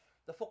muhaddithin.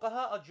 The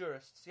fuqaha are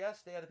jurists,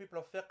 yes, they are the people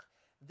of fiqh.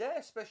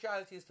 Their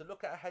speciality is to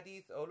look at a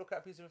hadith or look at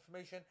a piece of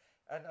information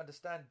and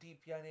understand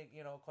deep,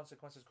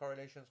 consequences,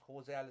 correlations,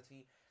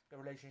 causality, the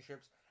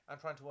relationships, and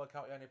trying to work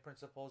out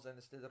principles and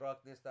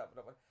istidrak, this, that,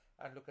 blah, blah,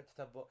 and look at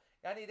tatabbu.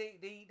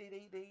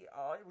 They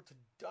are able to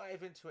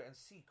dive into it and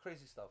see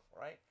crazy stuff,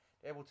 right?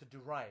 They're able to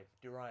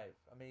derive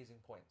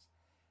amazing points.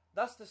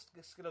 That's the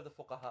skill of the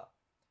fuqaha.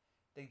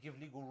 They give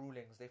legal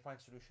rulings, they find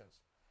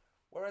solutions.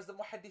 Whereas the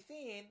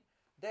muhaddithin,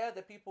 they're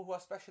the people who are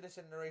specialists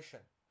in narration.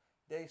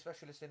 They're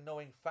specialists in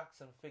knowing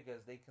facts and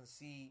figures. They can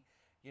see,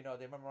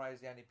 they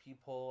memorize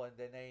people and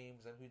their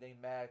names and who they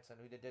met and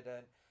who they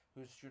didn't,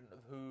 who's a student of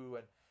who,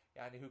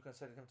 and who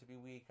considered him to be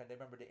weak, and they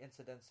remember the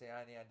incidents,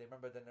 and they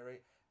remember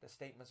the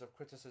statements of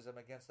criticism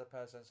against the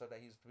person so that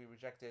he's to be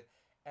rejected,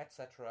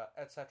 etc.,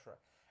 etc.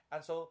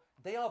 And so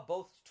they are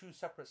both two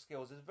separate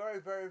skills. It's very,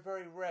 very,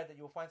 very rare that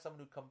you'll find someone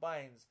who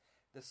combines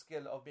the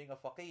skill of being a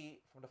faqih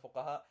from the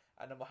fuqaha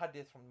and a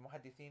muhaddith from the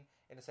muhaddithin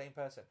in the same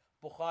person.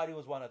 Bukhari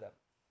was one of them.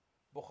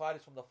 Bukhari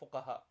is from the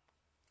fuqaha,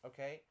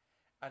 okay?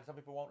 And some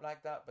people won't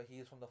like that, but he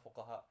is from the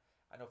fuqaha.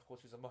 And of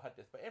course he's a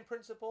muhaddith. But in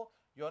principle,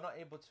 you're not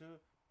able to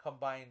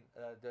combine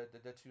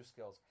the two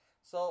skills.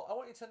 So I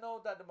want you to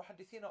know that the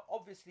muhaddithin are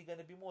obviously going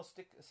to be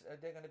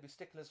they're going to be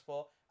sticklers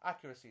for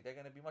accuracy. They're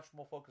going to be much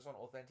more focused on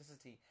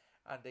authenticity,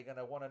 and they're going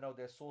to want to know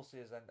their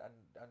sources and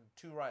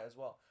to right as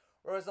well.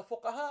 Whereas the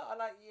fuqaha are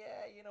like,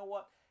 you know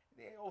what,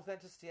 the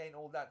authenticity ain't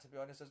all that, to be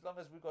honest. As long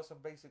as we've got some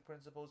basic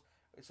principles,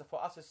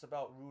 for us it's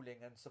about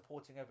ruling and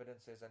supporting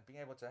evidences and being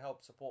able to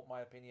help support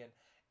my opinion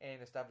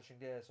in establishing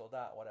this or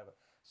that, whatever.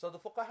 So the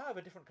fuqaha have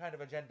a different kind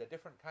of agenda, a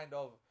different kind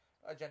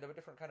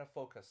of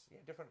focus,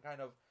 different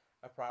kind of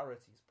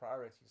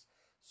priorities.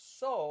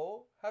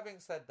 So, having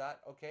said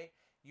that, okay,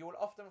 you will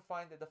often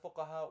find that the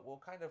fuqaha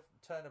will kind of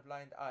turn a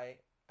blind eye.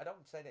 I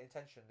don't say that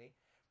intentionally,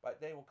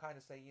 but they will kind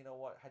of say, you know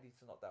what, hadith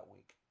is not that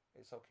weak.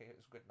 It's okay,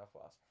 it's good enough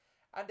for us.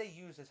 And they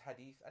use this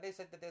hadith, and they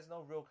said that there's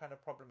no real kind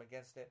of problem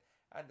against it,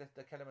 and that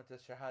the kalimat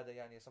al-shahada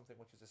yani is something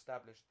which is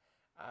established,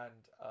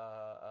 and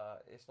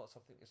it's not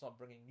something, it's not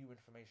bringing new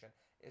information,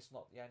 it's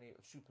not yani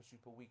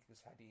super weak,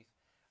 this hadith.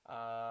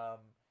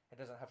 It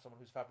doesn't have someone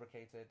who's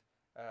fabricated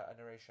a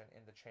narration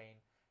in the chain.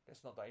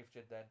 It's not da'if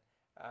jiddan.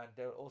 And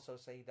they'll also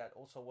say that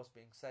also what's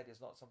being said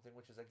is not something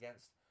which is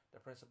against the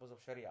principles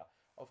of Sharia.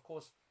 Of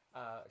course,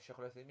 Shaykh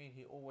al-Uthaymeen,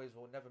 he always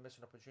will never miss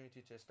an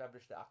opportunity to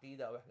establish the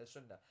Aqidah of Ahl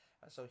Sunnah.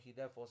 And so he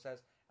therefore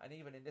says, and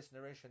even in this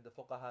narration, the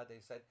fuqaha, they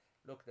said,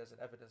 look, there's an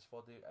evidence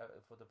for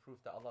the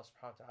proof that Allah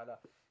subhanahu wa ta'ala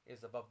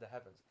is above the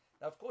heavens.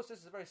 Now, of course, this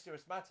is a very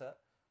serious matter,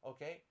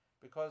 okay?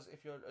 Because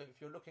if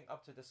you're looking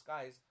up to the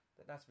skies,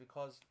 then that's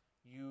because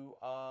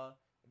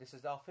this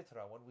is our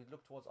fitrah. When we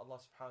look towards Allah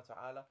subhanahu wa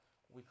ta'ala,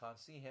 we can't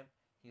see Him,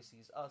 He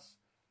sees us.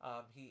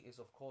 He is,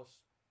 of course,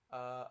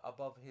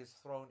 above His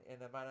throne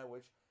in a manner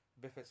which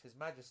befits His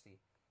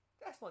majesty.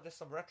 That's not just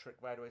some rhetoric,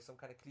 by the way, some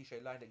kind of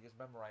cliche line that you just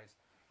memorize,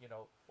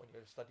 when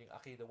you're studying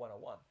Aqidah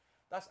 101.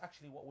 That's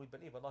actually what we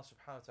believe. Allah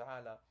subhanahu wa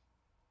ta'ala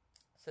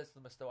says to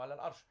Istawa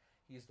al-arsh.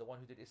 He is the one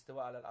who did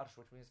Istawa al-arsh,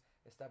 which means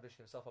establish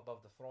Himself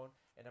above the throne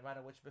in a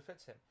manner which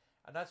befits Him.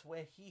 And that's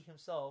where He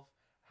Himself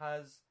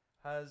has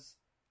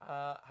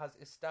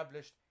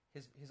established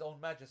his own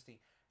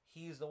majesty.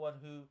 He is the one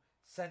who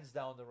sends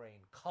down the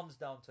rain, comes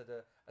down to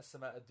the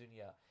as-sama'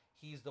 ad-dunya.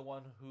 He's the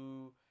one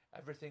who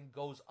everything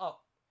goes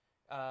up.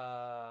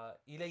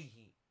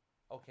 Ilayhi,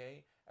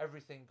 okay,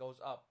 everything goes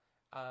up.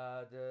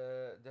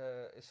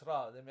 The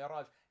Isra, the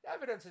Miraj. The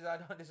evidence is, I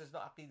know this is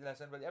not Aqeedah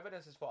lesson, but the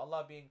evidence is for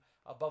Allah being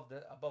above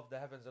the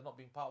heavens and not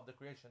being part of the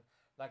creation,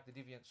 like the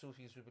deviant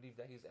Sufis who believe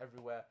that He's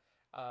everywhere.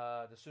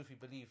 The Sufi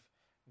belief,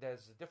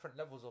 there's different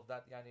levels of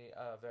that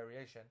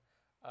variation,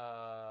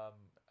 and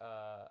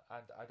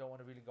I don't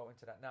want to really go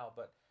into that now,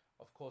 but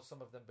of course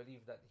some of them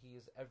believe that He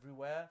is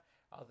everywhere,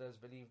 others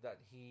believe that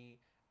He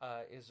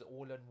is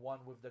all in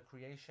one with the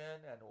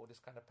creation and all this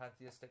kind of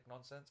pantheistic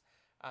nonsense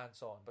and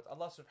so on. But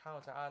Allah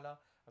subhanahu wa ta'ala,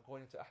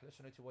 according to Ahl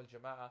Sunnah wal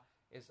Jama'ah,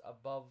 is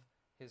above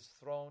His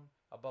throne,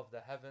 above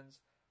the heavens,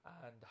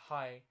 and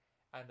high,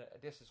 and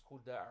this is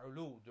called the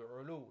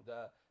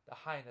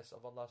highness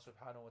of Allah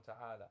subhanahu wa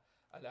ta'ala.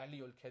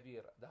 Al-Ali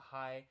al-Kabir, the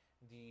high,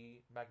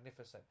 the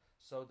magnificent.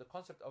 So the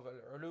concept of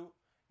al-ulu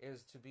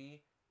is to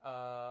be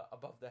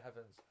above the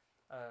heavens,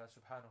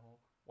 subhanahu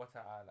wa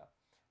ta'ala.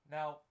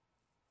 Now,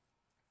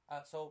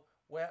 so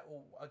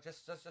I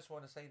just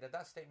want to say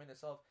that statement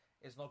itself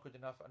is not good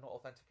enough and not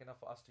authentic enough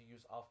for us to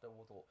use after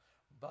wudu.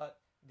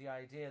 But the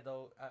idea,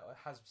 though,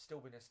 has still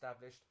been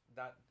established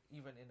that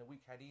even in the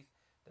weak hadith,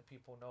 the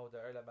people know, the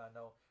ulama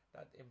know,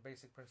 that in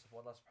basic principle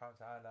Allah subhanahu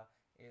wa ta'ala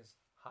is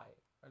high,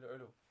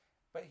 al-ulu.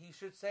 But he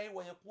should say,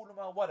 وَيَقُولُ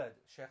مَا وَرَدْ,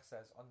 Shaykh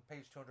says on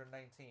page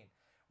 219.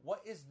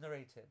 What is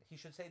narrated? He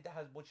should say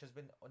that which has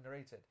been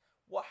narrated.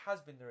 What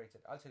has been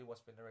narrated? I'll tell you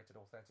what's been narrated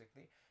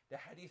authentically. The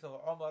hadith of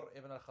Umar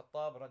ibn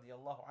al-Khattab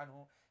radiyallahu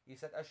anhu. He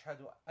said,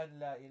 أشهد أن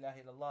لا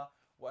إله إلا الله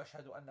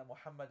وأشهد أن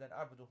محمدا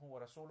عبده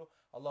ورسوله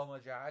اللهم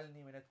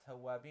اجعلني من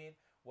التوابين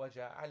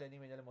وجعلني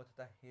من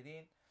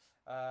المتطهرين.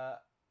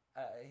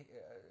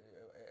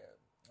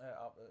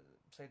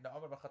 Sayyidina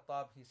Umar ibn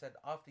al-Khattab, he said,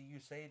 after you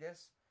say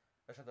this,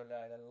 أشهد أن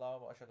لا إله إلا الله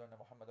وأشهد أن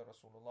محمدا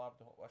رسول الله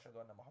وأشهد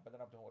أن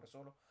محمدا عبده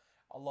ورسوله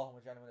اللهم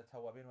اجعلني من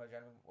التوابين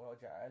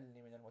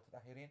واجعلني من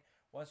المتطهرين.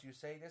 Once you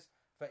say this,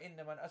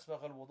 فإن من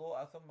أسبغ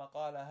الوضوء ثم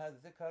قال هذا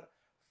الذكر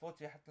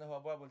فتحت له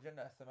أبواب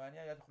الجنة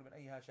الثمانية يدخل من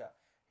أيها شاء.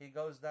 He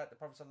goes that the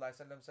Prophet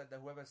ﷺ said that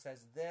whoever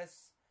says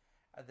this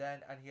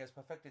and he has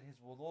perfected his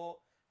wudu,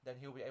 then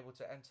he'll be able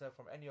to enter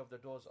from any of the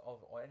doors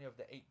or any of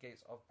the 8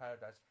 gates of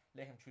paradise.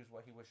 Let him choose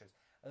what he wishes.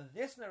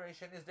 This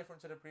narration is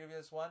different to the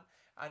previous one,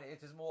 and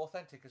it is more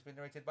authentic. It's been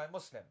narrated by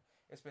Muslim.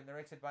 It's been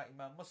narrated by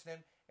Imam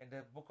Muslim in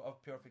the book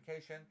of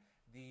purification,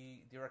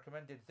 the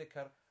recommended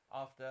dhikr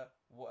after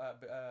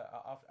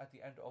at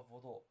the end of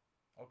wudu.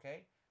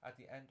 Okay, at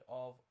the end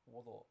of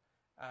wudu.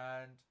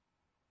 And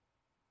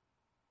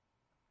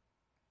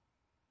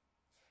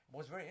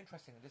what's very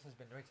interesting, this has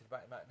been narrated by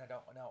Imam.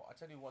 Now I'll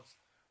tell you what's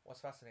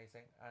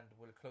fascinating, and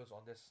we'll close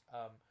on this.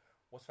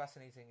 What's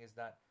fascinating is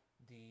that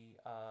the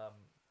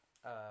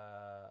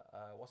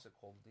what's it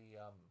called?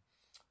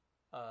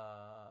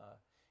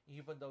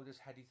 Even though this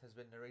hadith has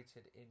been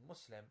narrated in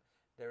Muslim,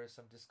 there is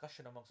some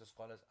discussion amongst the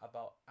scholars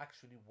about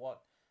actually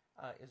what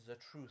is the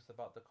truth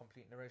about the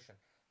complete narration.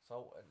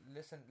 So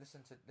listen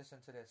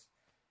to this.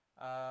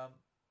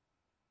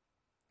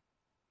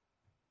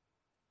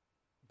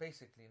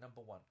 Basically,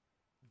 number one,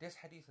 this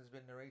hadith has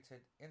been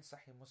narrated in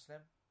Sahih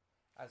Muslim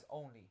as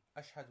only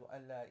أشهد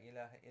أن لا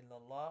إله إلا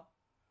الله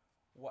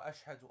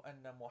وأشهد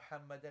أن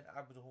محمدا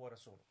عبده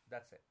ورسوله.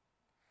 That's it.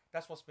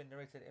 That's what's been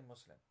narrated in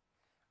Muslim.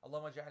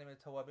 اللهم اجعلني من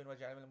التوابين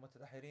واجعلني من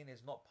المتطهرين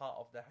is not part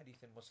of the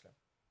hadith in Muslim.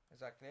 Is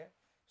that clear?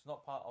 It's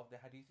not part of the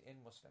hadith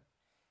in Muslim.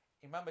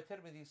 Imam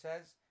al-Tirmidhi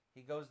says,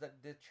 he goes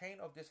that the chain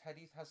of this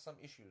hadith has some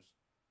issues.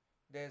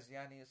 There's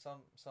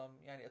some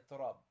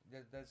ittirab.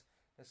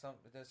 There's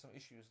some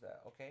issues there.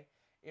 Okay.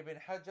 Ibn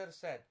Hajar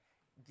said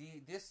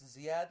this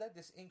ziyada,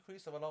 this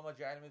increase of Allahumma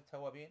ja'alni min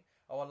tawabin,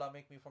 oh Allah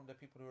make me from the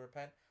people who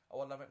repent, oh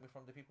Allah make me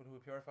from the people who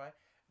purify.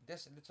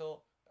 This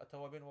little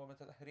tawabin wa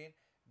mutatahhirin,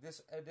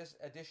 this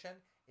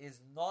addition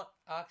is not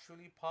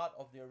actually part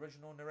of the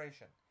original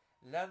narration.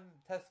 Lam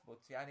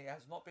tathbut, yani it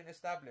has not been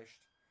established.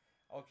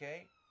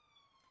 Okay,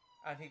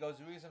 and he goes,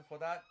 the reason for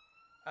that,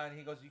 and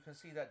he goes, you can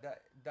see that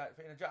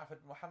فإن جعفر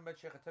محمد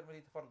شيخ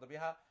الترمذي تفرد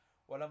بها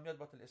ولم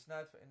يضبط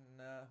الإسناد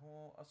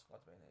فإنه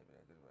أسقط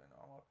بين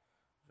عمر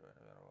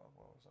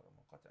وصار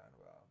منقطعا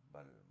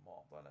بل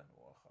معضلا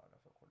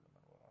وخالف كل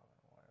من وراء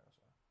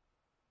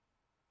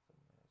ثم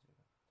يزيد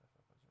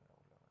اتفق الجميع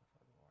ولا من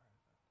فرد واحد.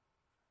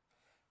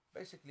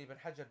 Basically, Ibn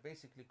Hajar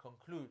basically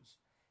concludes.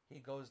 He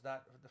goes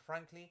that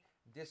frankly,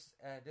 this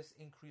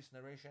increased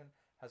narration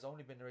has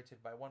only been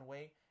narrated by one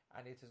way,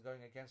 and it is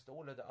going against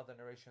all of the other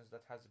narrations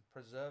that has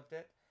preserved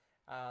it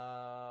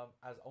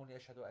as only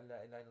ashhadu an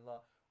la ilaha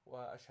illallah wa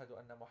ashhadu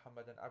anna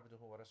muhammadan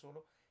abduhu wa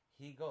rasuluh.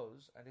 He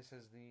goes, and this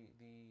is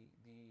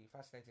the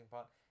fascinating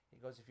part, he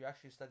goes, if you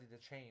actually study the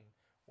chain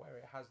where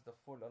it has the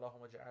full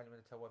Allahumma ja'alni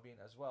min tawabin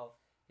as well,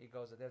 he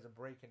goes that there's a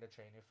break in the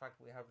chain. In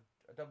fact, we have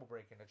a double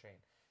break in the chain.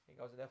 He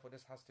goes, therefore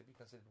this has to be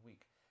considered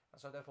weak,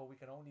 and so therefore we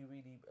can only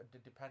really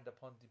depend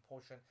upon the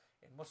portion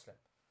in Muslim.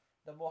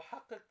 The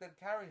Muhaqqiq then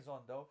carries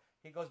on though,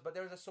 he goes, but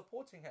there is a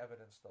supporting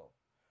evidence though.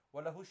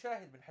 وله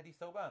شاهد من حديث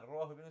ثوبان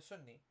رواه ابن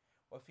السني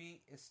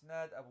وفي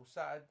إسناد أبو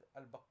سعد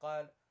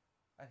البقال,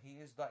 and he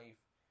is ضعيف.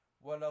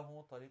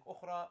 وله طريق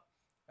أخرى,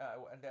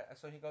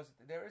 so he goes,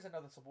 there is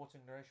another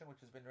supporting narration which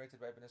has been narrated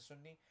by Ibn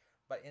Sunni,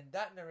 but in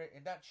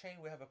that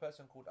chain we have a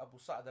person called Abu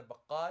Sa'd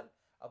al-Baqal,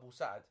 Abu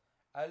Sa'd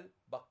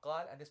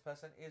al-Baqal, and this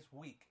person is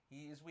weak.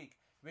 He is weak.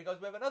 Because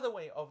we have another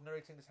way of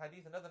narrating this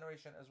hadith, another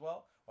narration as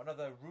well,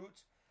 another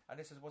route, and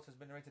this is what has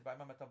been narrated by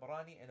Imam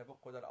Tabarani in a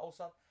book called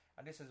Al-Awsat,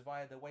 and this is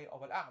via the way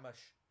of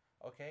Al-A'mash,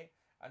 okay,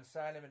 and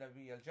Salim and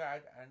Abi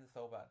al-Ja'd and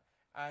Thawban,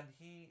 and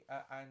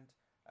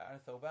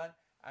Thawban,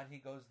 and he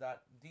goes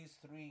that these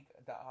three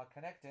that are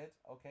connected,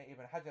 okay,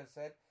 Ibn Hajar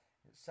said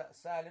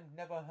Salim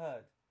never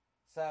heard,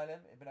 Salim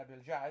ibn Abi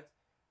al-Ja'd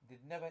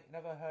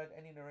never heard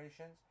any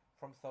narrations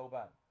from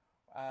Thawban,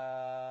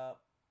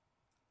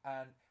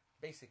 and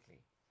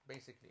basically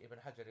Ibn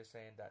Hajar is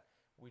saying that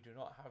we do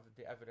not have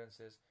the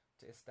evidences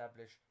to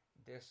establish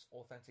this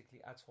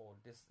authentically at all,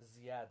 this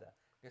ziyada,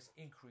 this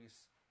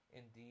increase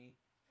in the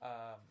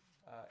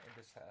in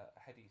this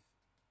hadith.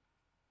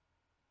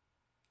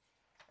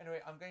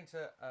 Anyway, I'm going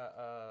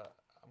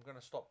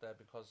to stop there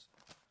because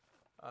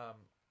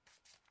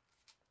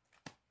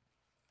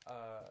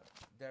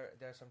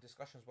there are some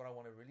discussions what I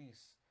want to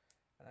release,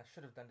 and I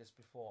should have done this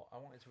before. I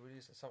wanted to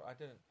release it, so I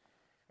didn't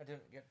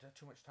get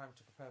too much time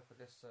to prepare for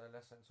this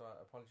lesson, so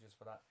apologies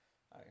for that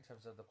in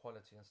terms of the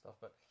quality and stuff.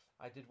 But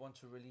I did want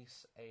to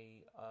release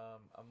a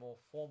more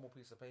formal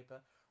piece of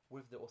paper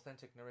with the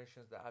authentic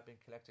narrations that have been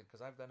collected,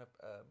 because I've done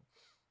a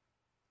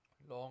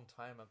long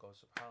time ago,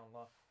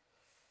 subhanallah,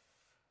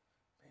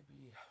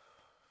 maybe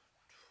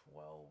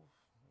 12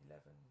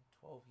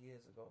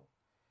 years ago,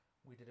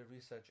 we did a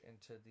research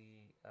into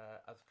the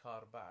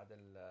adhkar ba'd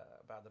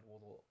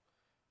al-wudu,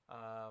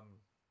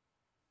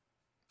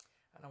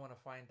 and I want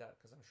to find that,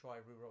 because I'm sure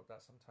I rewrote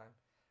that sometime,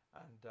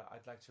 and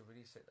I'd like to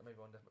release it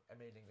maybe on a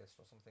mailing list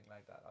or something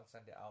like that. I'll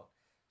send it out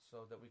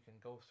so that we can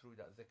go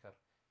through that dhikr,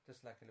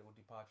 just like a little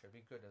departure. It'd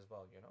be good as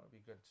well, you know. It'd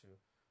be good to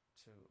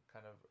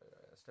kind of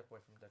step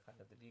away from the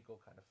kind of the legal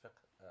kind of fiqh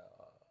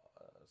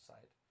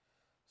side.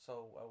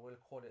 So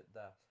we'll call it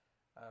that.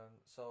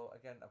 So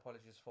again,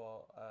 apologies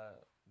for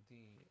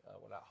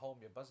well, at home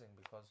you're buzzing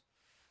because,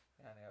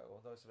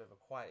 although it's a bit of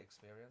a quiet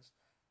experience,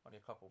 only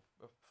a couple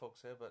of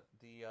folks here, but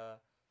the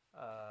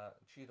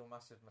Cheadle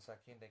Massive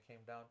Masakin, they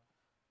came down,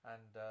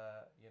 and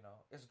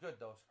it's good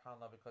though,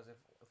 subhanAllah, because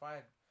if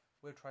I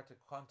would try to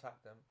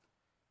contact them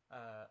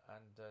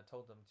and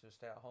told them to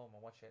stay at home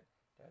and watch it,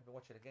 they'd be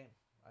watching the game.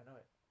 I know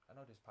it. I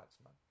know these packs,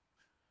 man.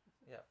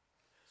 Yeah.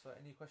 So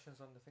any questions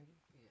on the thingy?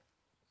 Yeah.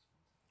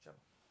 Sure.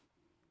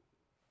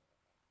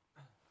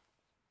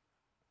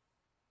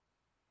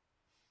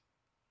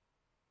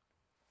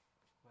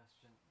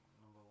 Question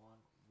number 1: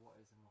 what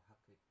is a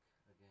muhaqqiq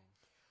again?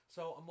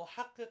 So a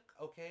muhaqqiq,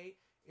 okay,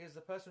 is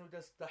the person who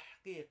does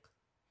tahqiq.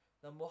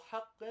 The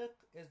muhaqqiq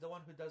is the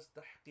one who does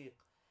tahqiq.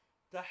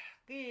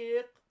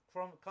 Tahqiq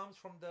comes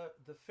from the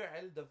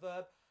fi'l, the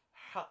verb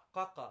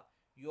haqqaqa,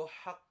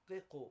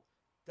 yuhaqqiqu,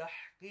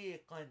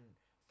 tahqiqan,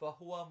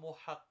 fahuwa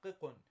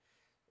muhaqqiqun.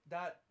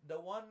 That the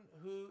one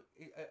who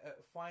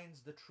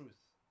finds the truth.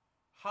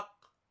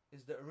 Haqq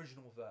is the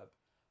original verb.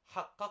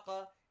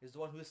 Haqqaqa is the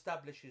one who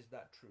establishes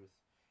that truth,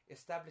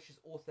 establishes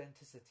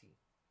authenticity.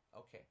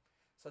 Okay,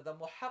 so the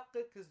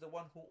muhaqqiq is the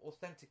one who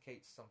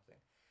authenticates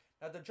something.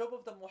 Now the job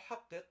of the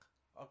muhaqqiq,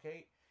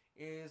 okay,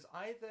 is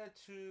either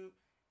to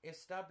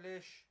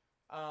establish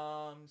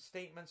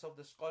statements of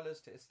the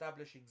scholars to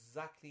establish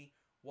exactly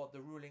what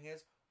the ruling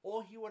is,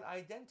 or he will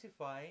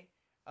identify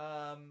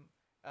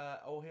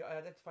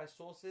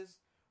sources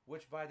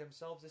which by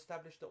themselves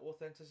establish the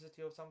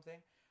authenticity of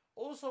something.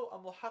 Also, a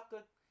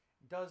muhaqqiq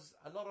does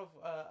a lot of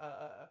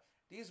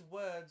These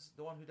words,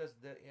 the one who does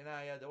the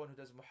inaya, the one who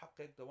does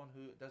muhaqqiq, the one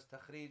who does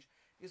takhrij,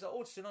 these are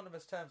all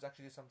synonymous terms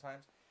actually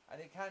sometimes, and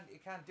it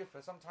can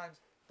differ.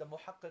 Sometimes the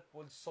muhaqqiq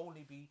will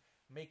solely be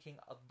making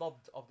a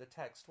dabt of the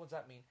text. What does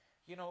that mean?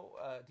 You know,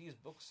 these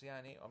books,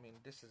 yani, I mean,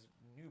 this is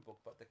new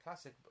book, but the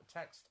classic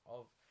text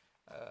of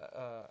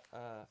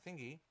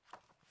thingy,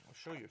 I'll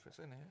show you if it's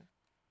in here.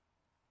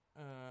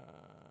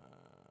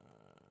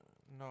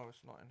 No,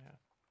 it's not in here.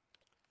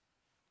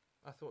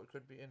 I thought it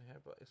could be in here,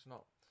 but it's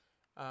not.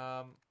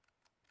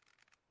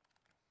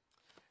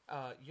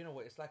 You know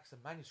what? It's like it's a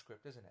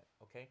manuscript, isn't it?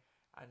 Okay,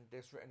 and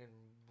it's written in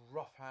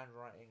rough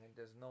handwriting, and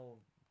there's no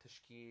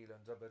tashkil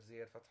and zabar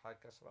zir, fatha,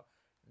 kasra,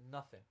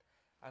 nothing.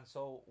 And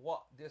so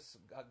what this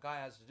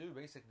guy has to do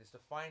basically is to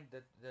find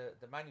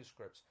the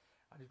manuscripts,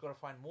 and he's got to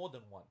find more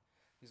than one.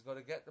 He's got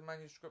to get the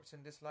manuscripts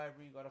in this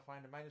library, he's got to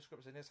find the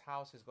manuscripts in this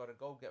house, he's got to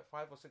go get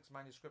 5 or 6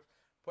 manuscripts,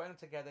 put them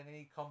together, and then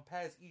he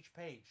compares each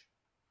page.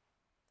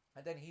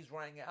 And then he's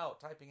writing it out,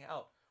 typing it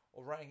out,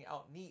 or writing it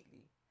out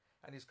neatly.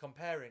 And he's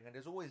comparing, and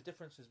there's always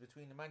differences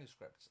between the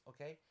manuscripts,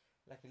 okay?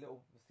 Like a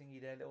little thingy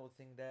there, little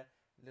thing there,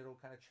 little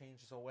kind of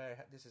changes, or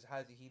where this is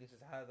hadihi, this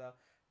is hada,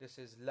 this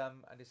is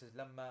lam, and this is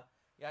lamma.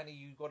 Yani,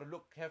 you got to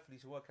look carefully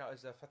to work out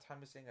is a fatha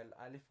missing, an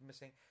alif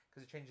missing,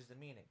 because it changes the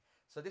meaning.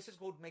 So this is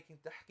called making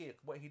tahqiq.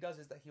 What he does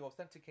is that he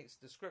authenticates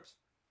the scripts,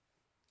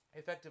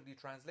 effectively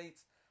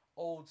translates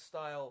old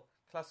style,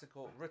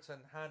 classical, written,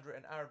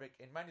 handwritten Arabic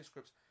in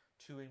manuscripts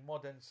to a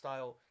modern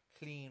style,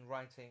 clean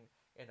writing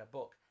in a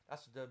book.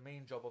 That's the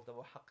main job of the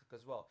muhaqqiq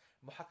as well.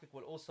 Muhaqqiq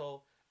will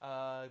also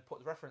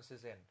put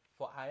references in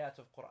for ayat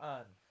of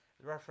Quran.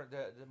 The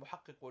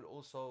muhaqqiq will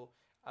also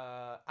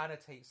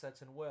annotate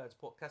certain words,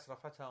 put kasra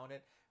fatha on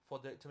it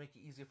to make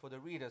it easier for the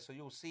reader. So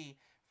you'll see,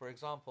 for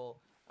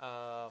example,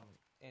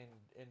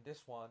 in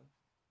this one,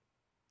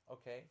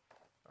 okay,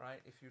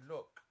 right? If you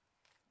look,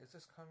 is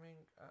this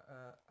coming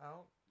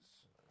out?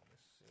 Let me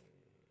see.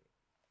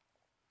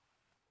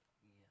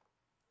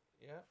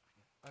 Yeah.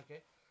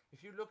 Okay.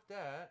 If you look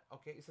there,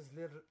 okay, it says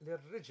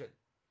lirrijal,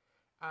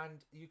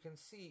 and you can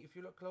see if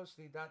you look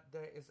closely that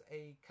there is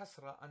a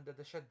kasra under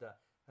the shadda,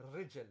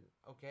 rijal,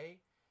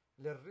 okay,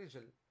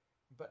 lirrijal.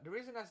 But the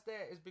reason that's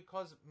there is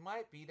because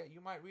might be that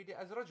you might read it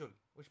as rajul,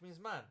 which means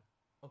man,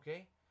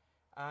 okay,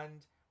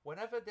 and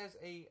whenever there's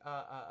and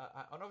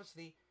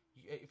obviously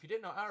if you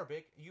didn't know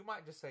Arabic, you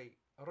might just say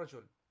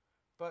rajul,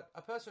 but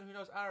a person who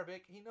knows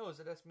Arabic, he knows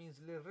that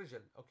means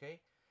lirrijal, okay.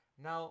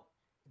 Now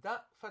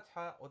that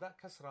fatha or that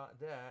kasra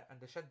there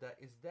and the shadda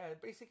is there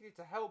basically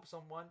to help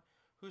someone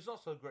who's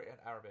not so great at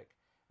Arabic,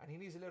 and he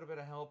needs a little bit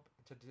of help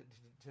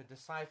to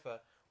decipher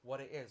what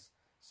it is.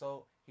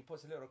 So he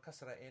puts a little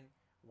kasra in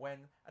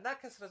and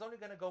that kasra is only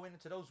going to go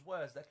into those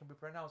words that can be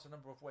pronounced a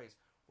number of ways.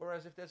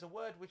 Whereas if there's a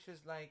word which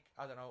is like,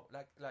 I don't know,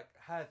 like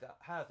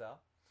hada,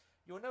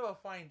 you'll never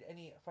find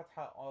any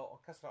fatha or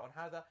kasra on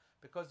hada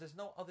because there's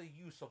no other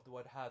use of the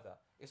word hada.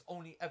 It's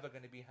only ever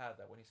going to be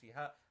hada. When you see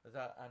ha,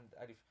 the, and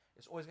alif,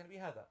 it's always going to be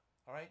hada.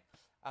 Alright?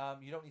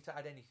 You don't need to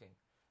add anything.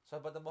 So,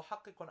 but the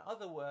muhaqqiq on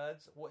other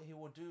words, what he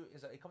will do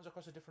is that he comes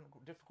across a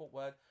difficult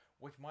word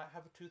which might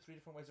have 2-3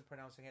 different ways of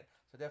pronouncing it.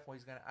 So therefore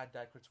he's going to add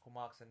diacritical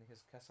marks in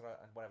his kasra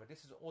and whatever.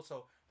 This is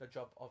also the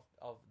job of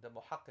the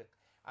muhaqqiq.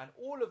 And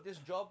all of this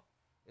job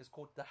is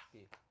called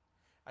tahqiq.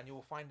 And you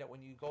will find that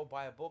when you go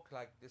buy a book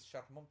like this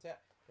Sharh Mumti',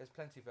 there's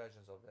plenty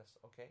versions of this,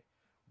 okay?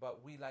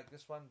 But we like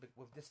this one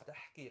with this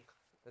tahqiq,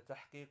 the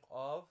tahqiq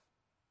of...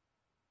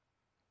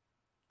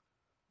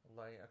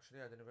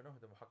 Actually, I didn't even know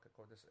who the muhaqqiq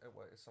of this is.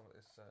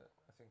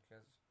 I think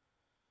is...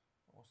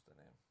 What's the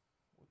name?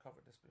 We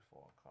covered this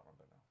before, I can't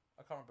remember now.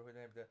 I can't remember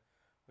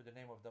who the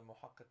name of the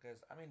muhaqqiq is.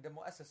 I mean, the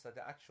mu'assasa,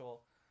 the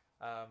actual...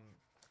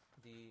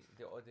 the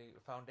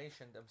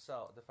foundation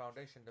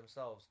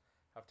themselves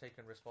have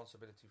taken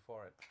responsibility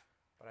for it.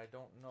 But I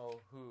don't know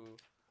who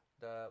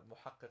the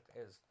muhaqqiq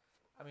is.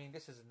 I mean,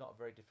 this is not a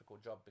very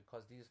difficult job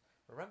because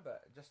remember,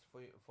 just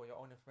for your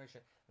own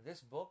information,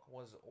 this book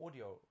was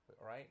audio,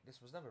 right?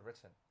 This was never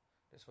written.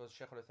 This was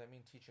Shaykh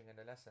al-Uthaymeen teaching in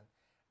a lesson,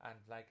 and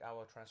like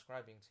our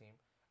transcribing team,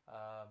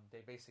 they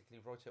basically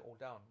wrote it all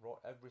down,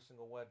 wrote every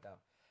single word down.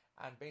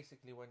 And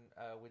basically when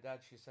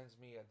Widad, she sends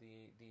me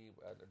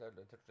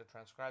the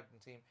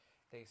transcribing team,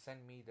 they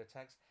send me the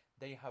text,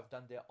 they have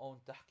done their own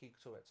tahqiq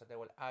to it. So they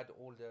will add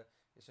all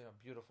it's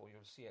beautiful,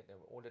 you'll see it,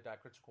 all the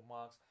diacritical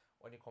marks,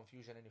 any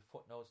confusion, any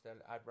footnotes,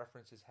 they'll add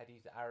references,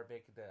 hadith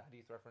Arabic, the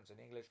hadith reference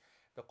in English,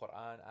 the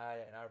Quran,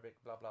 ayah in Arabic,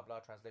 blah blah blah,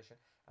 translation,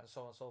 and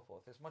so on and so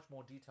forth. It's much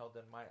more detailed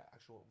than my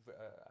actual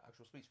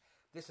speech.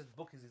 This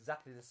book is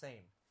exactly the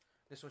same.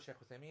 This is what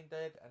Shaykh Uthaymeen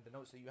did, and the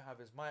notes that you have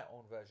is my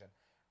own version.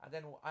 And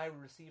then I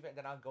receive it, and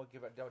then I'll go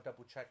give it a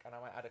double check, and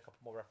I might add a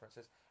couple more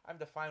references. I'm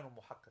the final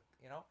muhaqqiq,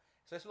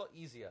 So it's a lot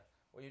easier.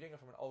 When you're doing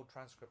it from an old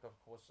transcript, of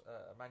course,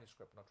 a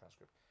manuscript, not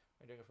transcript.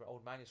 When you're doing it from an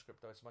old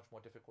manuscript, though, it's a much more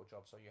difficult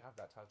job. So you have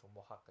that title,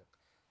 muhaqqiq.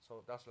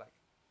 So that's like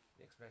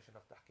the explanation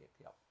of tahqiq.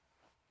 Yeah.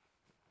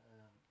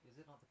 Is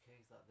it not the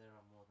case that there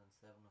are more than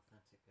 7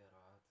 authentic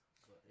qira'at,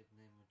 but Ibn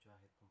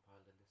Mujahid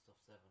compiled a list of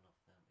 7 of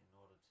them in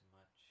order to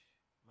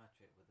match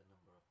it with the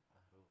number of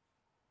ahruf?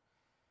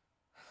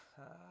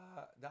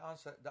 The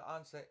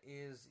answer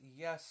is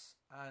yes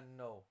and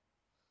no,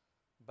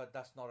 but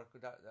that's not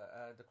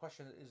the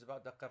question is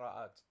about the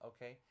qira'at,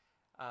 okay?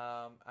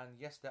 And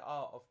yes, there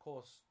are, of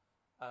course,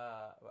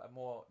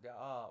 more. There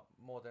are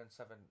more than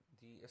seven.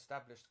 The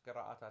established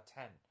qira'at are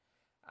 10,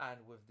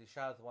 and with the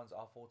shadh ones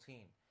are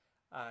 14.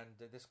 And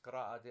this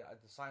qira'ah,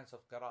 the science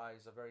of qira'ah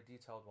is a very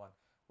detailed one.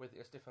 With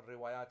its different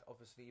riwayat,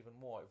 obviously even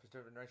more. If it's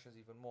different narrations,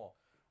 even more.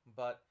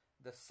 But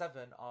the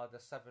seven are the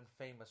seven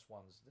famous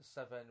ones, the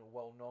seven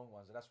well-known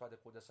ones, and that's why they're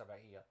called the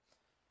Sab'iyya.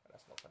 But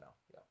that's not for now.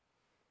 Yeah.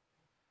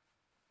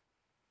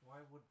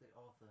 Why would the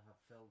author have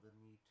felt the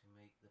need to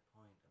make the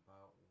point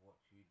about what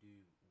you do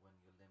when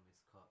your limb is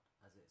cut,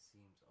 as it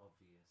seems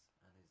obvious,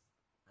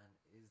 and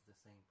is the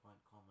same point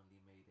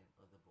commonly made in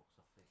other books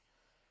of fiqh?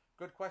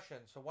 Good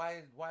question. So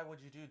why would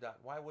you do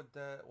that? Why would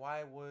the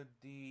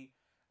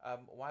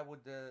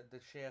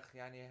sheikh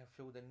yani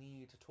feel the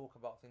need to talk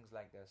about things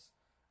like this?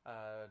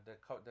 The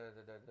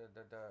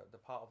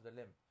part of the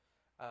limb.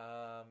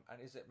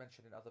 And is it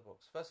mentioned in other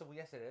books? First of all,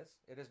 yes, it is.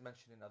 It is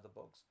mentioned in other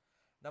books.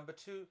 Number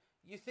two,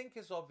 you think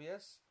it's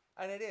obvious,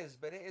 and it is,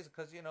 but it is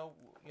because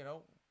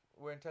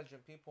we're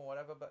intelligent people,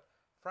 whatever. But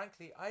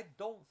frankly, I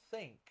don't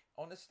think,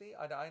 honestly,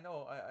 I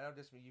know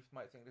this. You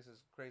might think this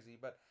is crazy,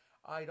 but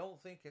I don't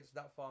think it's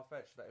that far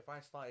fetched that if I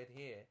started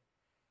here,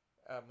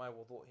 my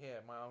wudu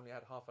here, I only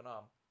had half an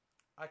arm,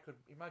 I could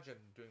imagine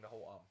doing the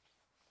whole arm.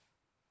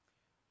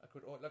 I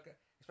could look,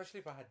 especially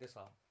if I had this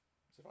arm.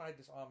 So if I had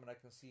this arm and I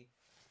can see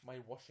my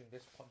washing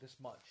this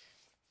much,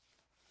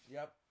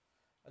 yep,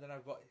 and then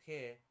I've got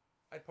here,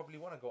 I'd probably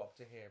want to go up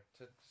to here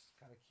to just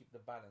kind of keep the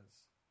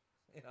balance.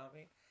 You know what I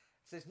mean?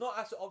 So it's not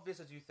as obvious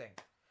as you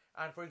think.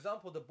 And for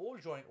example, the ball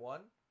joint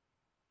one,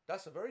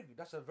 that's a very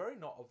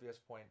not obvious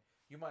point.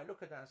 You might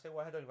look at that and say,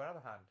 well, I don't even have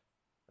a hand.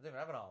 I don't even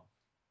have an arm.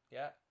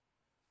 Yeah?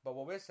 But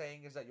what we're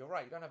saying is that you're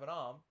right, you don't have an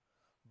arm,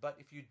 but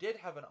if you did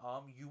have an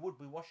arm, you would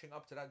be washing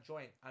up to that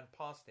joint and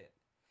past it.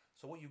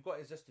 So what you've got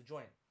is just the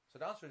joint. So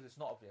the answer is it's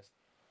not obvious.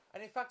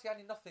 And in fact,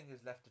 nothing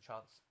is left to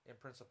chance in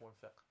principle in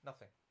fiqh.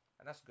 Nothing.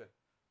 And that's good.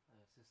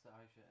 Sister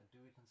Aisha, do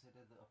we consider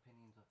the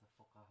opinions of the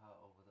fuqaha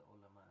over the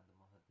ulama and the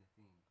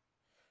muhaddithin?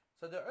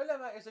 So the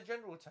ulama is a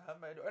general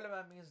term. The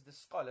ulama means the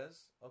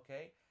scholars,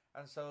 okay?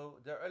 And so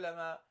the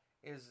ulama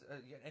is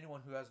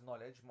anyone who has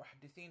knowledge.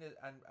 Muhaddithin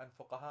and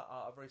fuqaha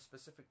are a very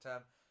specific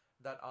term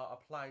that are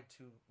applied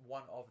to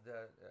one of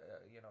the,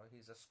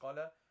 he's a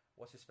scholar.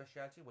 What's his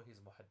speciality? Well, he's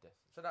a muhaddith.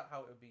 So that's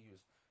how it would be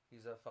used.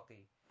 He's a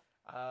faqih.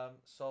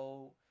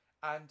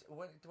 And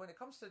when it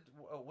comes to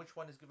which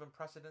one is given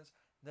precedence,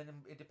 then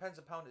it depends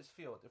upon its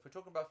field. If we're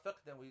talking about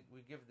fiqh, then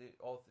we give the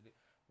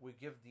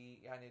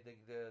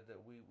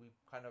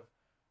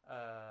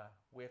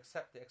we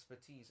accept the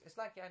expertise. It's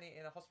like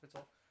in a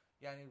hospital,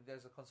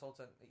 there's a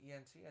consultant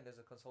ENT and there's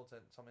a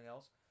consultant something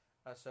else,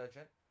 a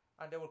surgeon,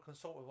 and they will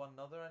consult with one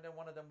another, and then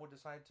one of them will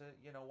decide to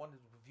one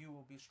view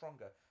will be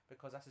stronger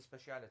because that's his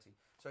speciality.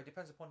 So it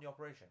depends upon the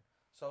operation.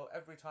 So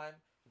every time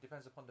it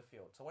depends upon the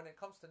field. So when it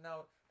comes to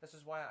now, this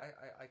is why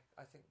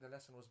I think the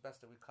lesson was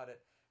best that we cut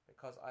it,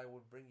 because I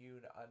will bring you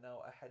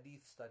now a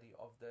hadith study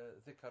of the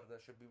dhikr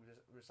that should be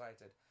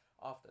recited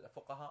after. The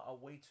fuqaha are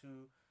way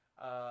too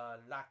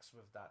lax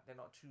with that. They're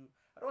not too,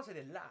 I don't want to say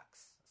they're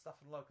lax,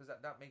 astaghfirullah, because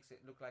that makes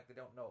it look like they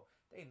don't know.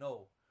 They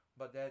know,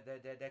 but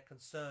their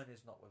concern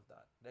is not with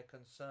that. Their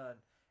concern,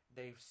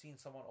 they've seen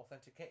someone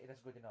authenticate it,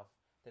 that's good enough.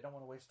 They don't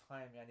want to waste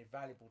time,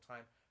 valuable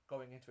time,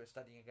 going into it,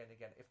 studying again and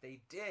again. If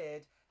they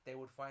did, they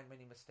would find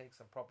many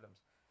mistakes and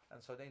problems. And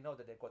so they know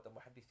that they've got the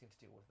muhaddithin to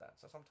deal with that.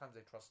 So sometimes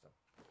they trust them.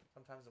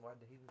 Sometimes the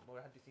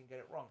muhaddithin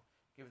get it wrong,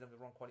 give them the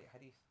wrong quality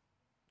hadith.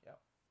 Yeah.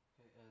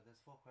 Okay,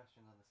 there's 4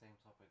 questions on the same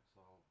topic,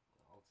 so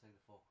I'll say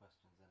the 4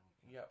 questions and you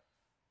can... Yeah.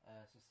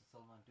 Sister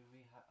Salman, do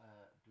we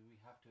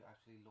have to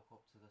actually look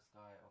up to the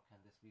sky, or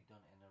can this be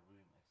done in a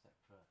room,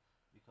 etc.?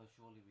 Because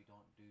surely we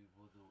don't do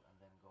wudu and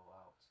then go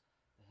out.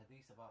 The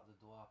hadith about the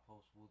dua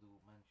post wudu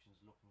mentions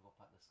looking up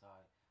at the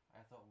sky.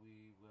 I thought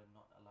we were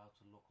not allowed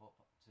to look up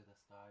to the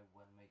sky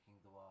when making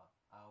dua.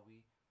 Are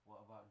we?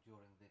 What about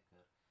during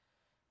dhikr?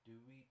 Do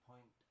we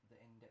point the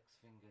index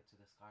finger to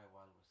the sky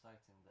while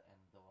reciting the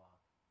end dua?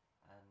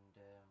 And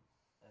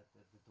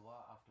the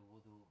dua after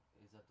wudu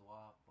is a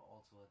dua but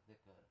also a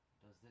dhikr.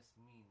 Does this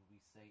mean we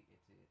say it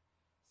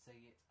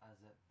as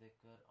a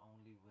dhikr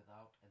only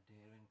without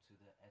adhering to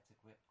the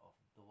etiquette of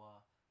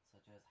dua,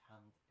 such as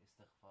hamd,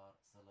 istighfar,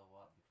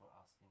 salawat before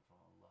asking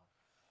from Allah?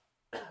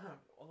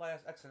 Allah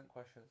has excellent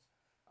questions,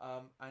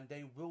 and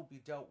they will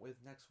be dealt with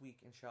next week,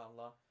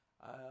 inshallah,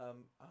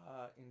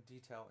 in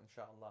detail,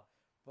 inshallah.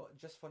 But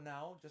just for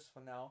now,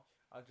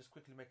 I'll just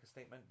quickly make a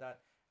statement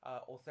that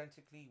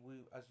authentically,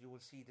 as you will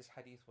see, this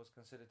hadith was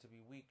considered to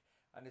be weak,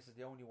 and this is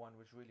the only one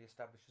which really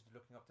establishes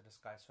looking up to the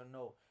sky. So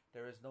no,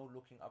 there is no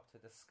looking up to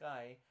the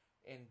sky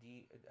in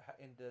the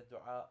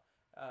dua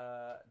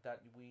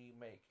that we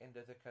make, in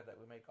the dhikr that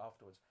we make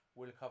afterwards.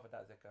 We'll cover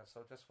that dhikr.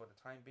 So just for the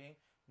time being,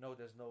 no,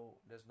 there's no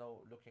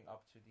looking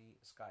up to the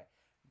sky.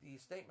 The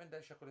statement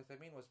that Shaykh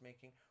al-Uthaymeen was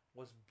making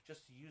was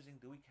just using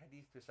the weak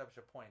hadith to establish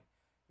a point.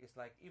 It's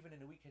like even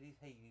in a weak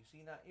hadith, hey, you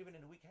see that? Even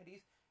in a weak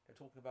hadith, they're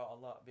talking about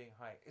Allah being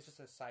high. It's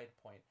just a side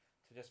point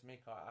to just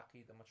make our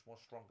aqidah much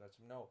more stronger.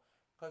 To know,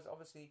 because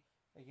obviously,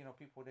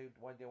 people they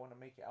want to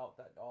make it out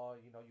that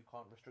you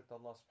can't restrict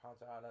Allah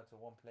subhanahu wa taala to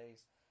one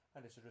place,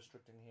 and this is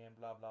restricting him,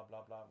 blah blah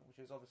blah blah, which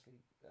is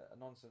obviously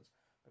nonsense,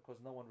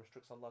 because no one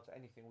restricts Allah to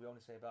anything. We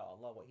only say about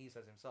Allah what He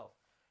says Himself,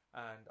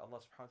 and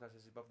Allah subhanahu wa taala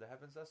says above the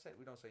heavens. That's it.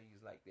 We don't say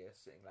He's like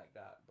this, sitting like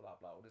that, blah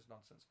blah. All this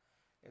nonsense.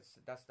 That's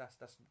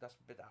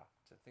bid'ah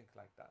to think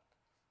like that.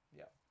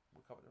 Yeah,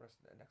 we'll cover the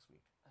rest next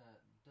week.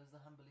 Does the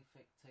Hanbali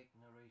fiqh take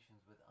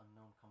narrations with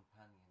unknown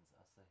companions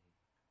as sahih?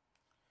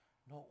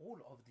 No,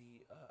 all of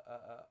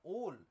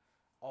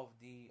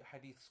the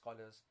hadith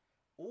scholars,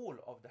 all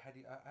of the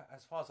hadith,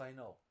 as far as I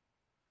know,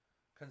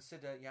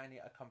 consider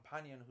a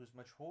companion who's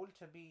majhul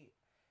to be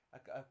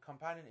a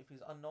companion. If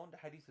he's unknown,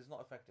 the hadith is not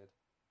affected.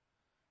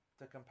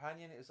 The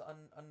companion is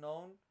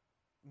unknown,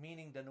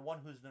 meaning the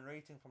one who's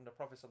narrating from the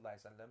Prophet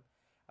ﷺ,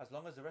 as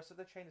long as the rest of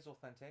the chain is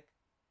authentic,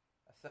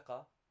 a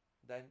thiqah,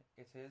 then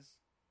it is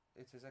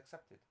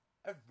accepted.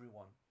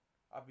 Everyone.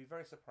 I'd be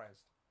very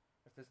surprised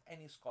if there's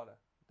any scholar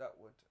that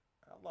would.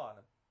 Allah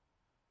alam.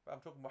 But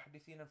I'm talking about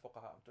hadithin and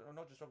fuqaha. I'm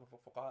not just talking for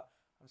fuqaha.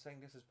 I'm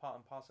saying this is part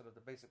and parcel of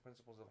the basic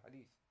principles of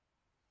hadith.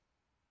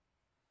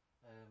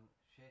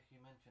 Sheikh, you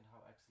mentioned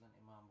how excellent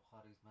Imam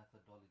Bukhari's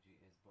methodology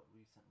is, but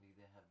recently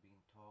there have been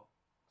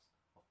talks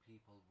of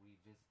people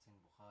revisiting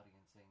Bukhari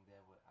and saying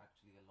there were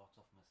actually a lot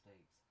of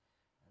mistakes.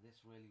 And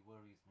this really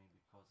worries me,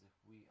 because if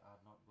we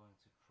are not going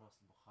to trust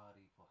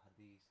Bukhari for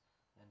hadith,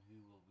 then who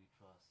will we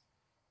trust?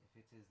 If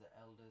it is the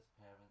elders,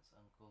 parents,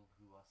 uncle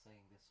who are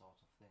saying this sort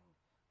of thing,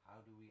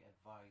 how do we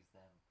advise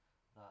them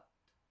that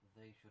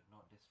they should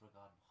not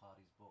disregard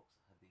Bukhari's books,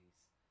 hadith,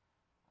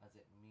 as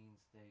it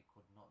means they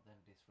could not then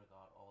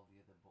disregard all the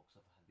other books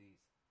of hadith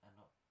and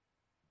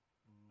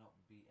not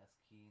be as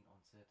keen on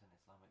certain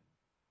Islamic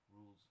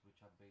rules which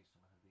are based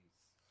on hadith?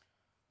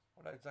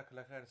 Well, exactly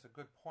like that. It's a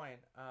good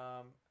point.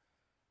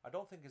 I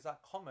don't think it's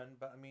that common,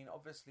 but I mean,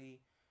 obviously,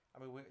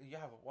 you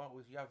have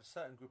a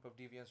certain group of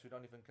deviants who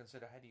don't even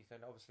consider hadith,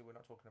 and obviously we're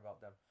not talking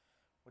about them.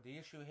 Well, the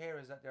issue here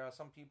is that there are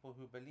some people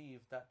who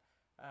believe that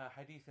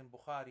hadith in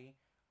Bukhari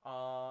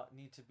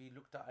need to be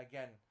looked at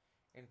again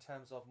in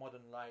terms of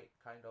modern light,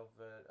 kind of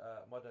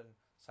modern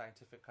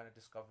scientific kind of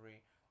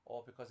discovery,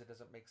 or because it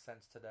doesn't make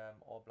sense to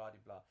them, or blah blah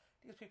blah.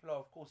 These people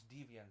are of course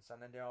deviants,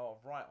 and then they are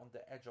right on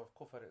the edge of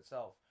kufr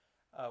itself.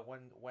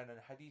 When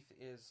a hadith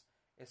is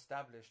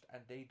established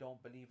and they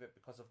don't believe it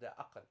because of their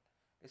aql,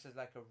 this is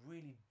like a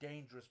really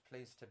dangerous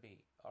place to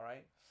be. All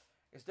right,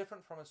 it's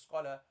different from a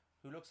scholar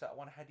who looks at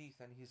one hadith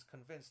and he's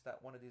convinced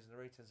that one of these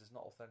narrators is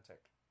not authentic.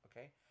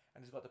 Okay,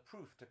 and he's got the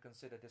proof to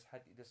consider this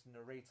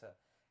narrator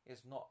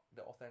is not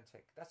the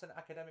authentic. That's an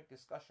academic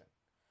discussion.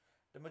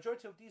 The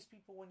majority of these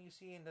people, when you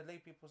see in the lay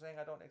people saying,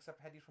 I don't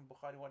accept hadith from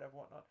Bukhari, whatever,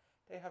 whatnot,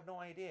 they have no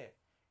idea.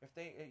 If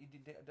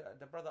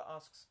the brother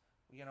asks,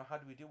 how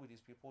do we deal with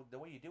these people? The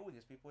way you deal with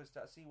these people is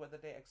to see whether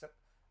they accept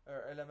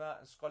ulama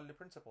and scholarly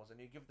principles, and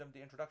you give them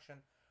the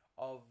introduction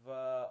of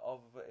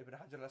Ibn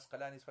Hajar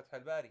al-Asqalani's Fath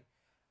al-Bari,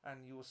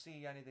 and you will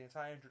see the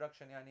entire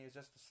introduction is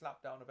just a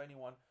slap down of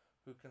anyone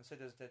who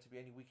considers there to be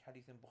any weak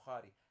hadith in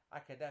Bukhari.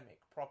 Academic,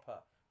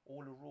 proper,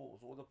 all the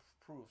rules, all the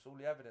proofs, all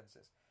the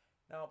evidences.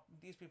 Now,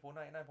 these people,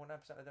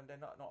 99.9% of them, they're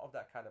not of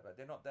that caliber.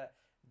 They're not there.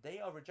 They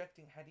are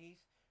rejecting hadith.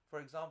 For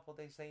example,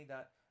 they say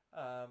that,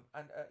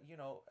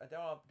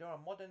 there are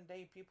modern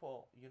day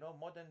people,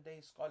 modern day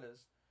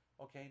scholars,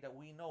 okay, that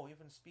we know,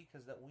 even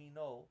speakers that we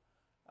know,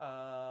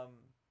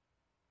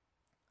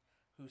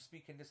 who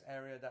speak in this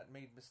area that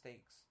made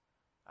mistakes.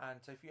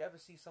 And so if you ever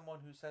see someone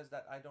who says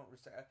that I don't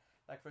respect,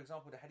 like for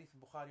example, the hadith in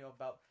Bukhari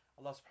about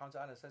Allah subhanahu wa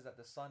ta'ala says that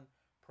the sun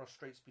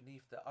prostrates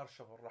beneath the arsh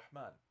of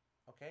Ar-Rahman,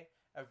 okay,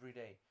 every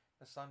day.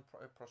 The sun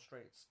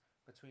prostrates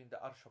between the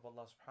arsh of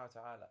Allah subhanahu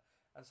wa ta'ala.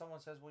 And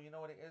someone says, well, you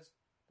know what it is?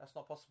 That's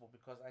not possible,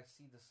 because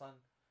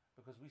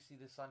we see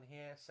the sun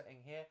here, setting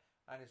here,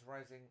 and it's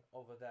rising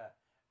over there.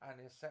 And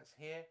it sets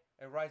here,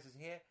 it rises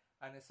here,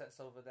 and it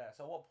sets over there.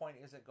 So at what point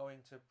is it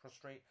going to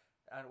prostrate?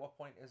 And at what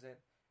point is it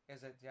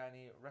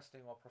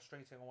resting or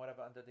prostrating or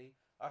whatever under the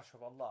arsh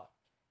of Allah?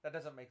 That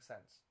doesn't make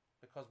sense,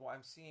 because what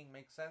I'm seeing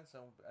makes sense,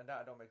 and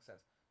that don't make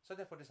sense. So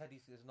therefore this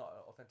hadith is not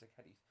an authentic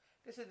hadith.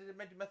 This is the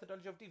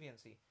methodology of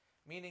deviancy,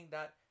 meaning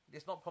that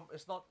it's not the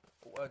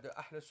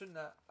Ahl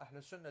Sunnah,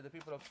 the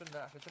people of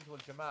Sunnah, Ahl Sunnah wal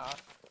Jama'ah,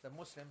 the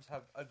Muslims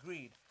have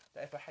agreed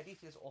that if a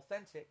hadith is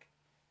authentic,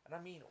 and I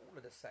mean all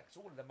of the sects,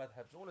 all of the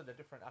madhabs, all of the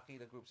different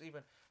aqidah groups,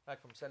 even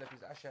like from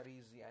Salafis,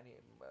 Asharis,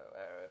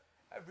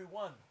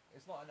 everyone,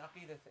 it's not an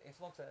aqidah, it's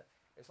not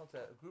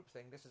a group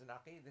thing. This is an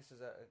aqidah. This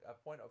is a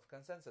point of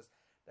consensus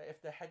that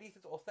if the hadith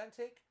is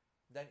authentic,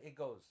 then it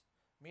goes.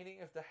 Meaning,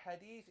 if the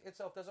hadith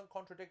itself doesn't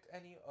contradict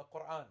any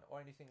Quran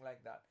or anything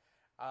like that,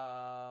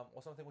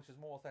 or something which is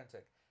more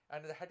authentic,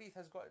 and the hadith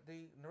has got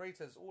the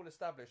narrators all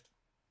established,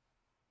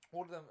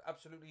 all of them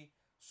absolutely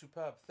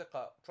superb,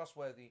 thiqah,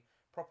 trustworthy,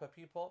 proper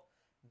people,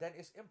 then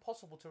it's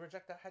impossible to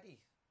reject that hadith.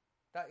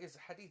 That is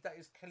hadith, that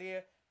is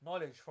clear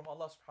knowledge from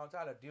Allah subhanahu wa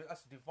ta'ala.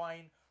 That's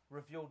divine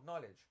revealed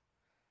knowledge.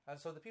 And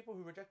so the people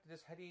who rejected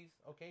this hadith,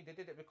 okay, they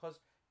did it because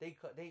they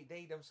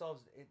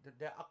themselves,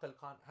 their aql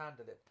can't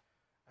handle it.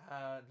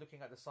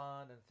 Looking at the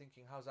sun and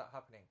thinking, how's that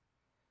happening?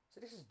 So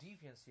this is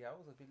deviancy,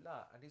 a'udhu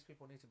billah. And these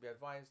people need to be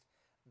advised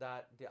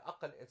that the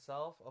aql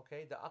itself,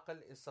 okay, the aql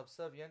is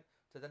subservient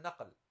to the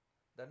naql.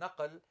 The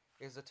naql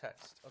is the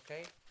text,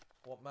 okay?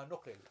 What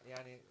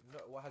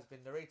has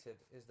been narrated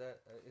is the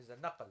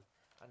naql,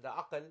 and the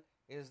aql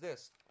is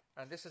this.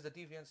 And this is the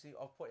deviancy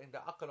of putting the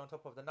aql on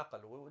top of the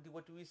naql.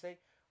 What do we say?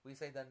 We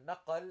say the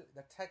naql,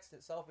 the text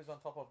itself, is on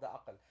top of the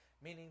aql,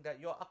 meaning that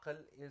your aql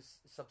is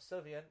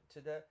subservient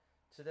to the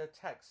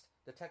text.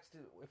 The text,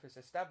 if it's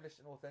established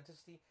in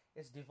authenticity,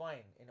 is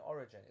divine in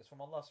origin. It's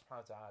from Allah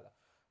subhanahu wa ta'ala.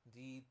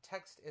 The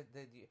text,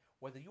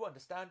 whether you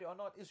understand it or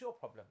not, is your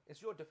problem.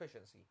 It's your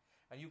deficiency.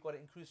 And you've got to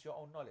increase your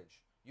own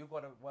knowledge. You've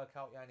got to work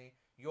out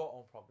your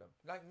own problem.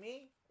 Like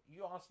me,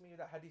 you asked me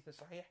that hadith is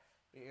sahih.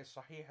 It is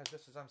sahih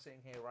just as I'm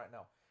sitting here right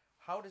now.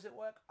 How does it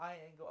work? I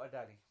ain't got a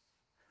daddy.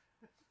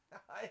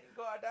 I ain't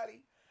got a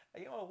daddy.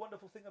 And you know, a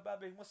wonderful thing about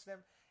being Muslim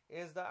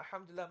is that,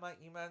 alhamdulillah, my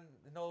iman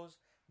knows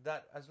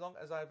that as long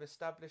as I've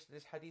established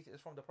this hadith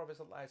is from the Prophet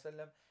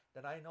ﷺ,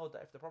 then I know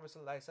that if the Prophet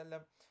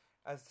ﷺ,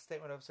 as the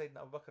statement of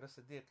Sayyidina Abu Bakr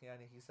as-Siddiq,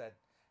 he said,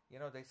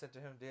 they said to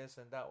him this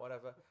and that,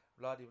 whatever,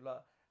 blah, blah, blah.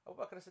 Abu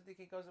Bakr as-Siddiq,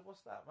 he goes,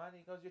 what's that, man?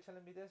 He goes, you're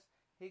telling me this?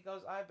 He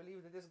goes, I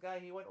believe that this guy,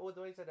 he went all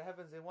the way to the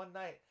heavens in one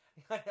night.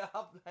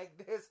 Up like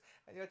this,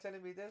 and you're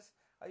telling me this?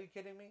 Are you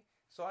kidding me?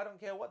 So I don't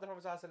care what the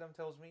Prophet ﷺ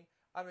tells me,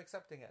 I'm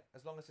accepting it,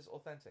 as long as it's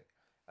authentic.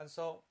 And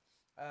so,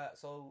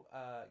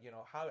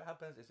 how it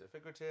happens, is it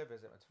figurative,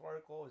 is it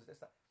metaphorical, is this,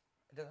 that?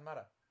 It doesn't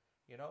matter.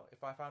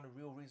 If I found a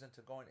real reason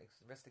to go and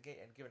investigate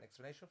and give an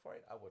explanation for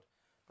it, I would.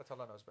 But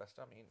Allah knows best.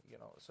 I mean,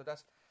 so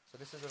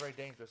this is a very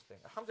dangerous thing.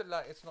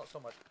 Alhamdulillah, it's not so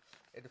much.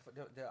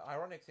 The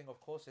ironic thing, of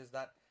course, is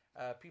that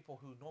people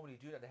who normally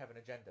do that, they have an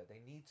agenda.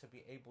 They need to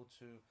be able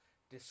to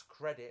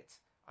discredit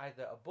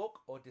either a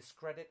book or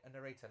discredit a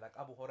narrator, like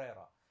Abu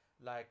Huraira,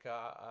 like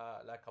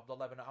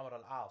Abdullah ibn Amr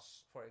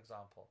al-As, for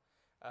example.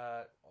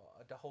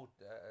 The whole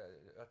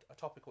a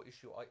topical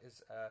issue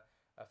is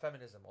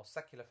feminism or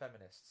secular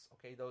feminists.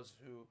 Okay, those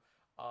who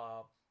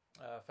are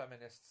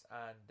feminists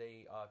and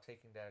they are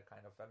taking their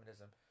kind of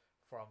feminism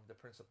from the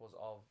principles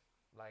of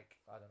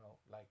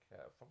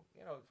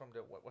from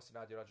the Western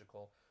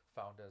ideological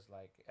founders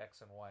like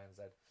X and Y and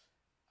Z.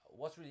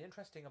 What's really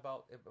interesting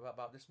about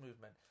this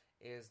movement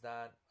is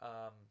that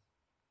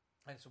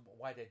and so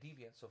why they're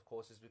deviants, of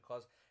course, is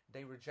because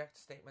they reject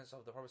statements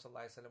of the Prophet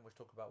ﷺ which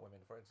talk about women.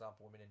 For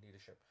example, women in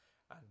leadership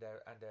and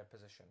their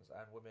positions,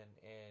 and women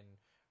in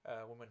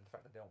the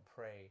fact that they don't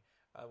pray,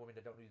 women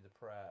that don't read the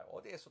prayer, or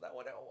this or that,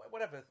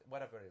 whatever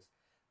it is.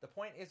 The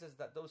point is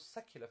that those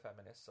secular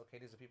feminists, okay,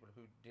 these are people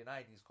who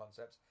deny these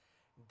concepts.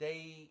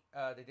 They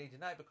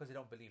deny it because they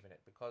don't believe in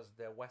it, because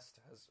their West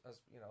has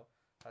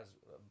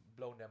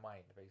blown their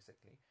mind,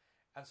 basically.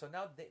 And so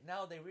now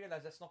they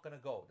realize that's not going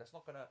to go. That's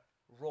not going to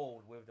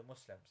roll with the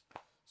Muslims.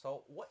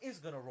 So what is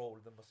going to roll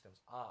with the Muslims?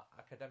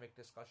 Academic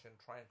discussion,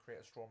 try and create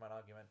a straw man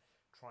argument,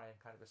 try and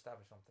kind of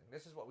establish something.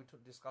 This is what we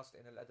discussed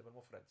in Al-Adab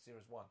al-Mufrad,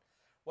 Series 1.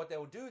 What they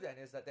will do then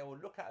is that they will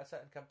look at a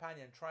certain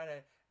companion, trying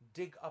to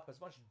dig up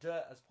as much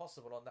dirt as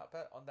possible on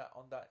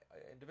that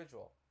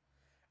individual.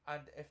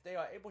 And if they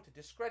are able to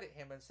discredit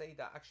him and say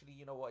that actually,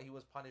 he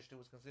was punished, he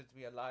was considered to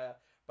be a liar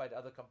by the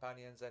other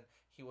companions, and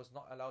he was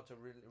not allowed to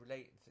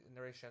relate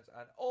narrations.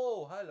 And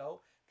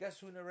hello, guess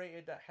who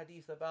narrated that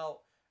hadith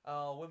about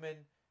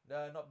women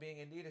not being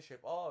in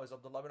leadership? Oh, it was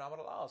Abdullah bin Amr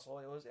al-As,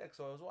 or it was X,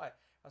 or it was Y.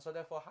 And so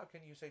therefore, how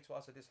can you say to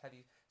us that this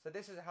hadith? So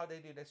this is how they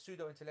do their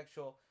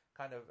pseudo-intellectual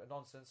kind of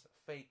nonsense,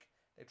 fake.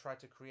 They try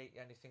to create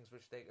any things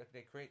which they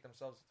create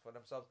for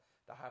themselves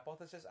the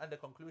hypothesis and the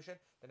conclusion.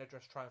 Then they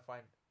just try and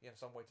find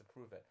some way to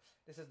prove it.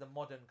 This is the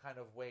modern kind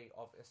of way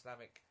of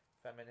Islamic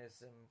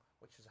feminism,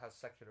 which has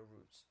secular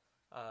roots.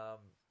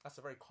 That's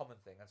a very common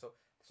thing. And so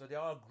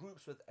there are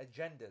groups with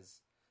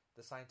agendas.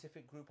 The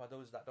scientific group are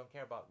those that don't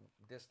care about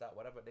this, that,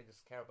 whatever. They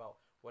just care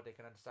about what they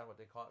can understand, what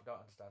they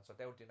don't understand. So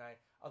they will deny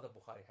other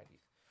Bukhari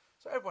hadith.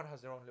 So everyone has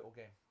their own little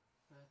game.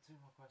 Two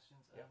more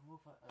questions. Yeah.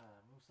 Musa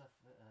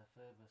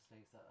further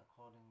states that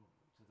according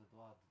to the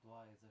dua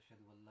is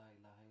Ashhadu an la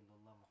ilaha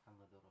illallah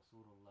Muhammadur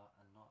Rasulullah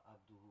and not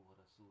Abduhu wa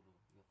Rasuluhu.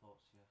 Your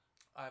thoughts, Sheikh?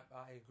 I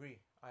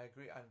agree,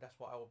 and that's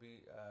what I will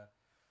be.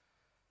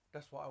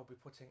 That's what I will be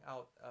putting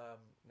out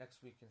next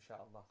week,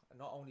 inshallah. And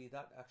not only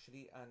that,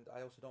 actually, and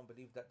I also don't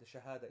believe that the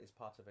shahada is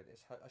part of it.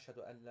 It's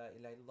Ashhadu an la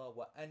ilaha illallah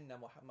wa anna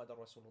Muhammadar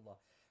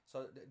Rasulullah.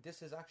 So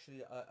this is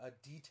actually a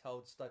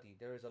detailed study.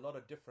 There is a lot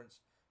of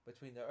difference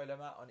between the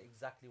ulama on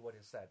exactly what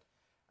is said.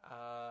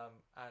 But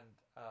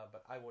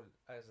I will,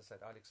 as I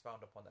said, I'll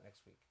expound upon that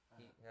next week.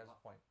 He has a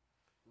point.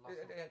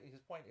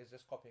 His point is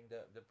just copying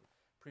the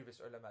previous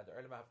ulama. The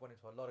ulama have gone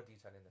into a lot of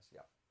detail in this.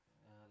 Yeah.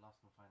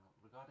 Last and final.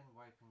 Regarding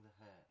wiping the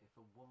hair, if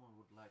a woman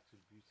would like to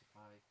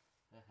beautify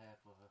her hair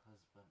for her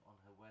husband on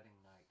her wedding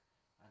night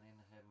and in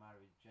her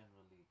marriage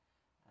generally,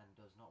 and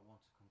does not want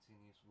to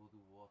continue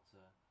wudu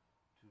water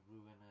to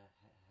ruin her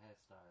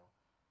hairstyle,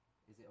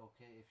 Is it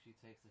okay if she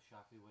takes the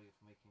Shafi way of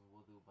making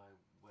wudu by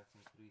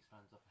wetting 3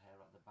 strands of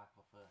hair at the back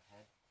of her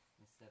head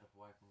instead of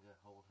wiping her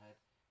whole head?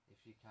 If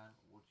she can,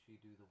 would she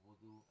do the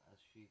wudu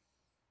as she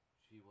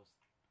was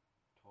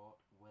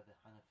taught, whether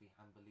Hanafi,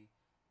 Hanbali,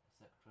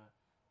 etc.,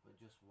 but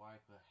just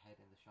wipe her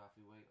head in the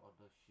Shafi way, or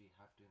does she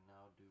have to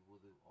now do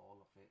wudu all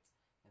of it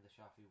in the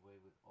Shafi way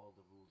with all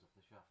the rules of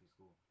the Shafi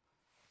school?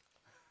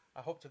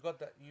 I hope to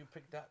God that you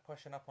picked that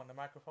question up on the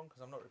microphone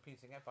because I'm not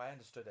repeating it, but I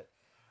understood it.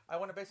 I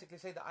want to basically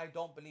say that I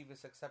don't believe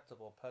it's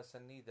acceptable.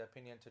 Person need the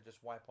opinion to just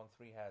wipe on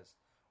 3 hairs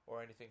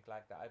or anything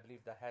like that. I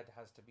believe the head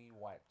has to be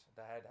wiped.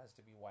 The head has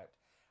to be wiped.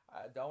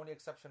 The only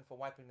exception for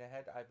wiping the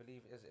head, I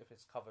believe, is if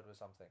it's covered with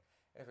something.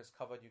 If it's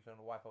covered, you can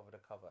wipe over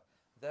the cover.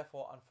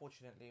 Therefore,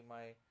 unfortunately,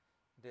 my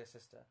dear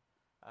sister,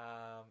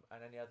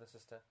 and any other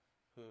sister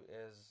who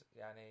is,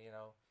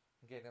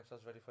 getting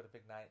themselves ready for the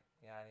big night,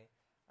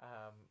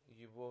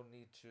 you will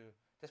need to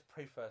just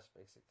pray first,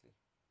 basically.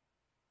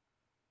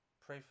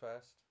 Pray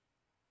first,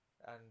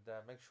 and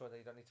make sure that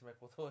you don't need to make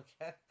wudu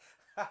again.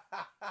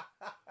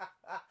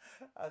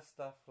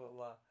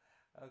 Astaghfirullah.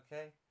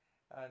 Okay,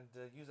 and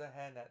use a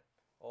hairnet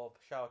or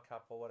shower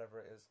cap or whatever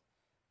it is,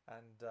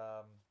 and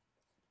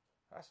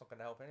that's not going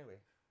to help anyway.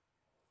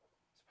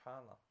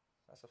 Subhanallah,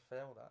 that's a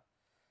fail. That,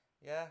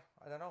 yeah,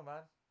 I don't know,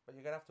 man, but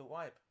you're gonna have to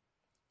wipe.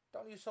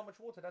 Don't use so much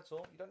water. That's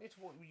all. You don't need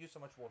to use so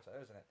much water,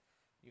 isn't it?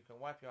 You can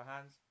wipe your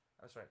hands.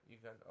 I'm sorry. You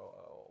can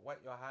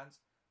wet your hands,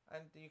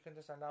 and you can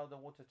just allow the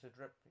water to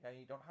drip. And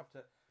you don't have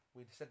to.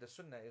 We said the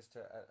sunnah is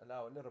to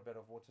allow a little bit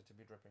of water to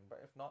be dripping,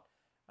 but if not,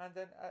 and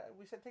then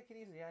we said take it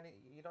easy, and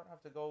you don't have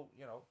to go,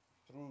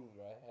 through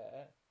your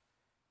hair,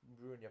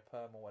 ruin your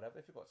perm or whatever.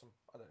 If you've got some,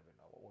 I don't even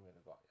know what women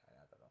have got.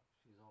 I don't know.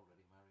 She's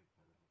already married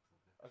by the looks of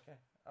it. Okay,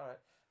 all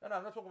right. No,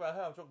 I'm not talking about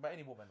her. I'm talking about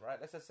any woman, right?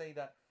 Let's just say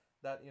that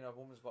a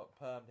woman's got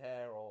permed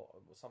hair or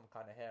some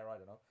kind of hair. I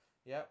don't know.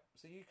 Yeah,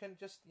 so you can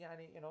just,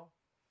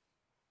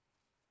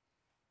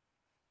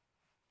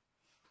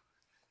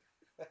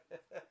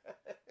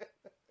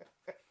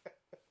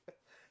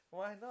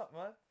 Why not,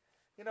 man?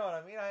 You know what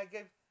I mean? I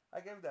gave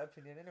that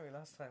opinion anyway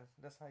last time.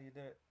 That's how you do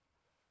it.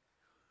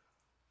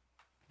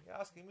 You're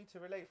asking me to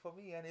relate for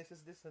me, and it's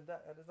just this and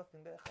that, and there's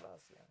nothing there.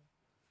 Khalas, yeah.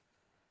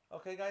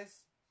 Okay,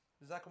 guys.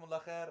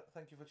 Jazakumullah khair.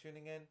 Thank you for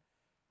tuning in.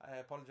 I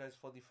apologize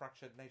for the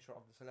fractured nature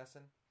of this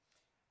lesson.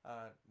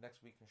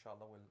 Next week,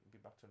 inshallah, we'll be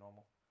back to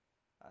normal.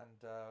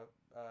 And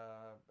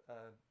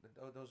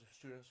those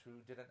students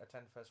who didn't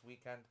attend first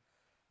weekend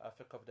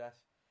Fiqh of Death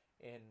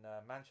in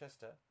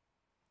Manchester,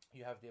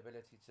 you have the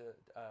ability to,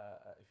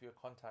 if you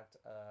contact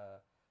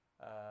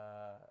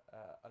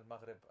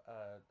Al-Maghrib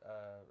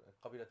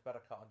Qabilat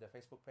Barakah on their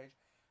Facebook page,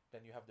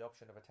 then you have the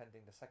option of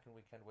attending the second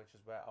weekend, which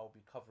is where I'll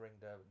be covering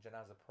the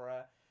Janazah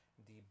prayer,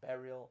 the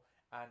burial,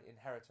 and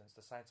inheritance,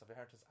 the science of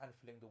inheritance, and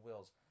filling the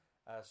wills.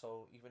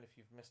 So even if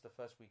you've missed the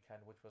first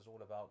weekend, which was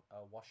all about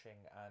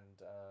washing and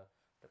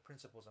the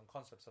principles and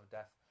concepts of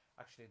death,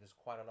 actually there's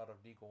quite a lot of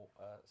legal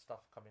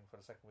stuff coming for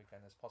the second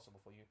weekend. It's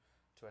possible for you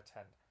to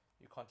attend.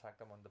 You contact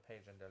them on the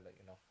page and they'll let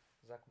you know.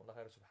 Jazakumullah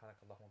khair.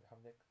 Subhanakallahumma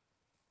bihamdik.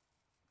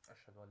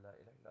 Ashhadu an la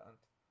ilaha illa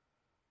ant.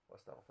 Wa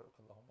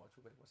astaghfiruka Allahumma wa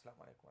atubu ilayk. Wa assalamu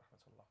alaykum wa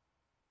rahmatullah.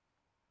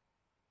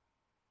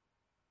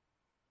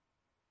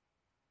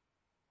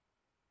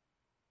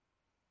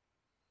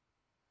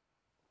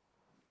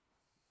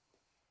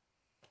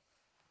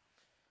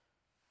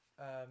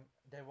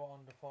 They were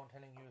on the phone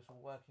telling you it's all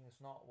working, it's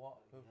not.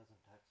 What? He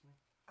hasn't texted me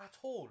At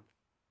all?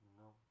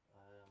 No.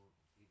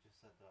 He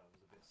just said that it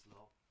was a bit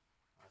slow.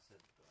 I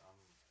said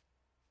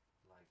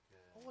like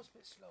What was a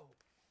bit slow?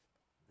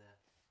 there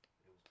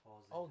it was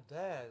pausing. Oh,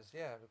 theirs,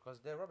 yeah, because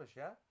they're rubbish,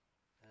 yeah?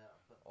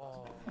 But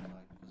Oh. that's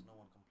like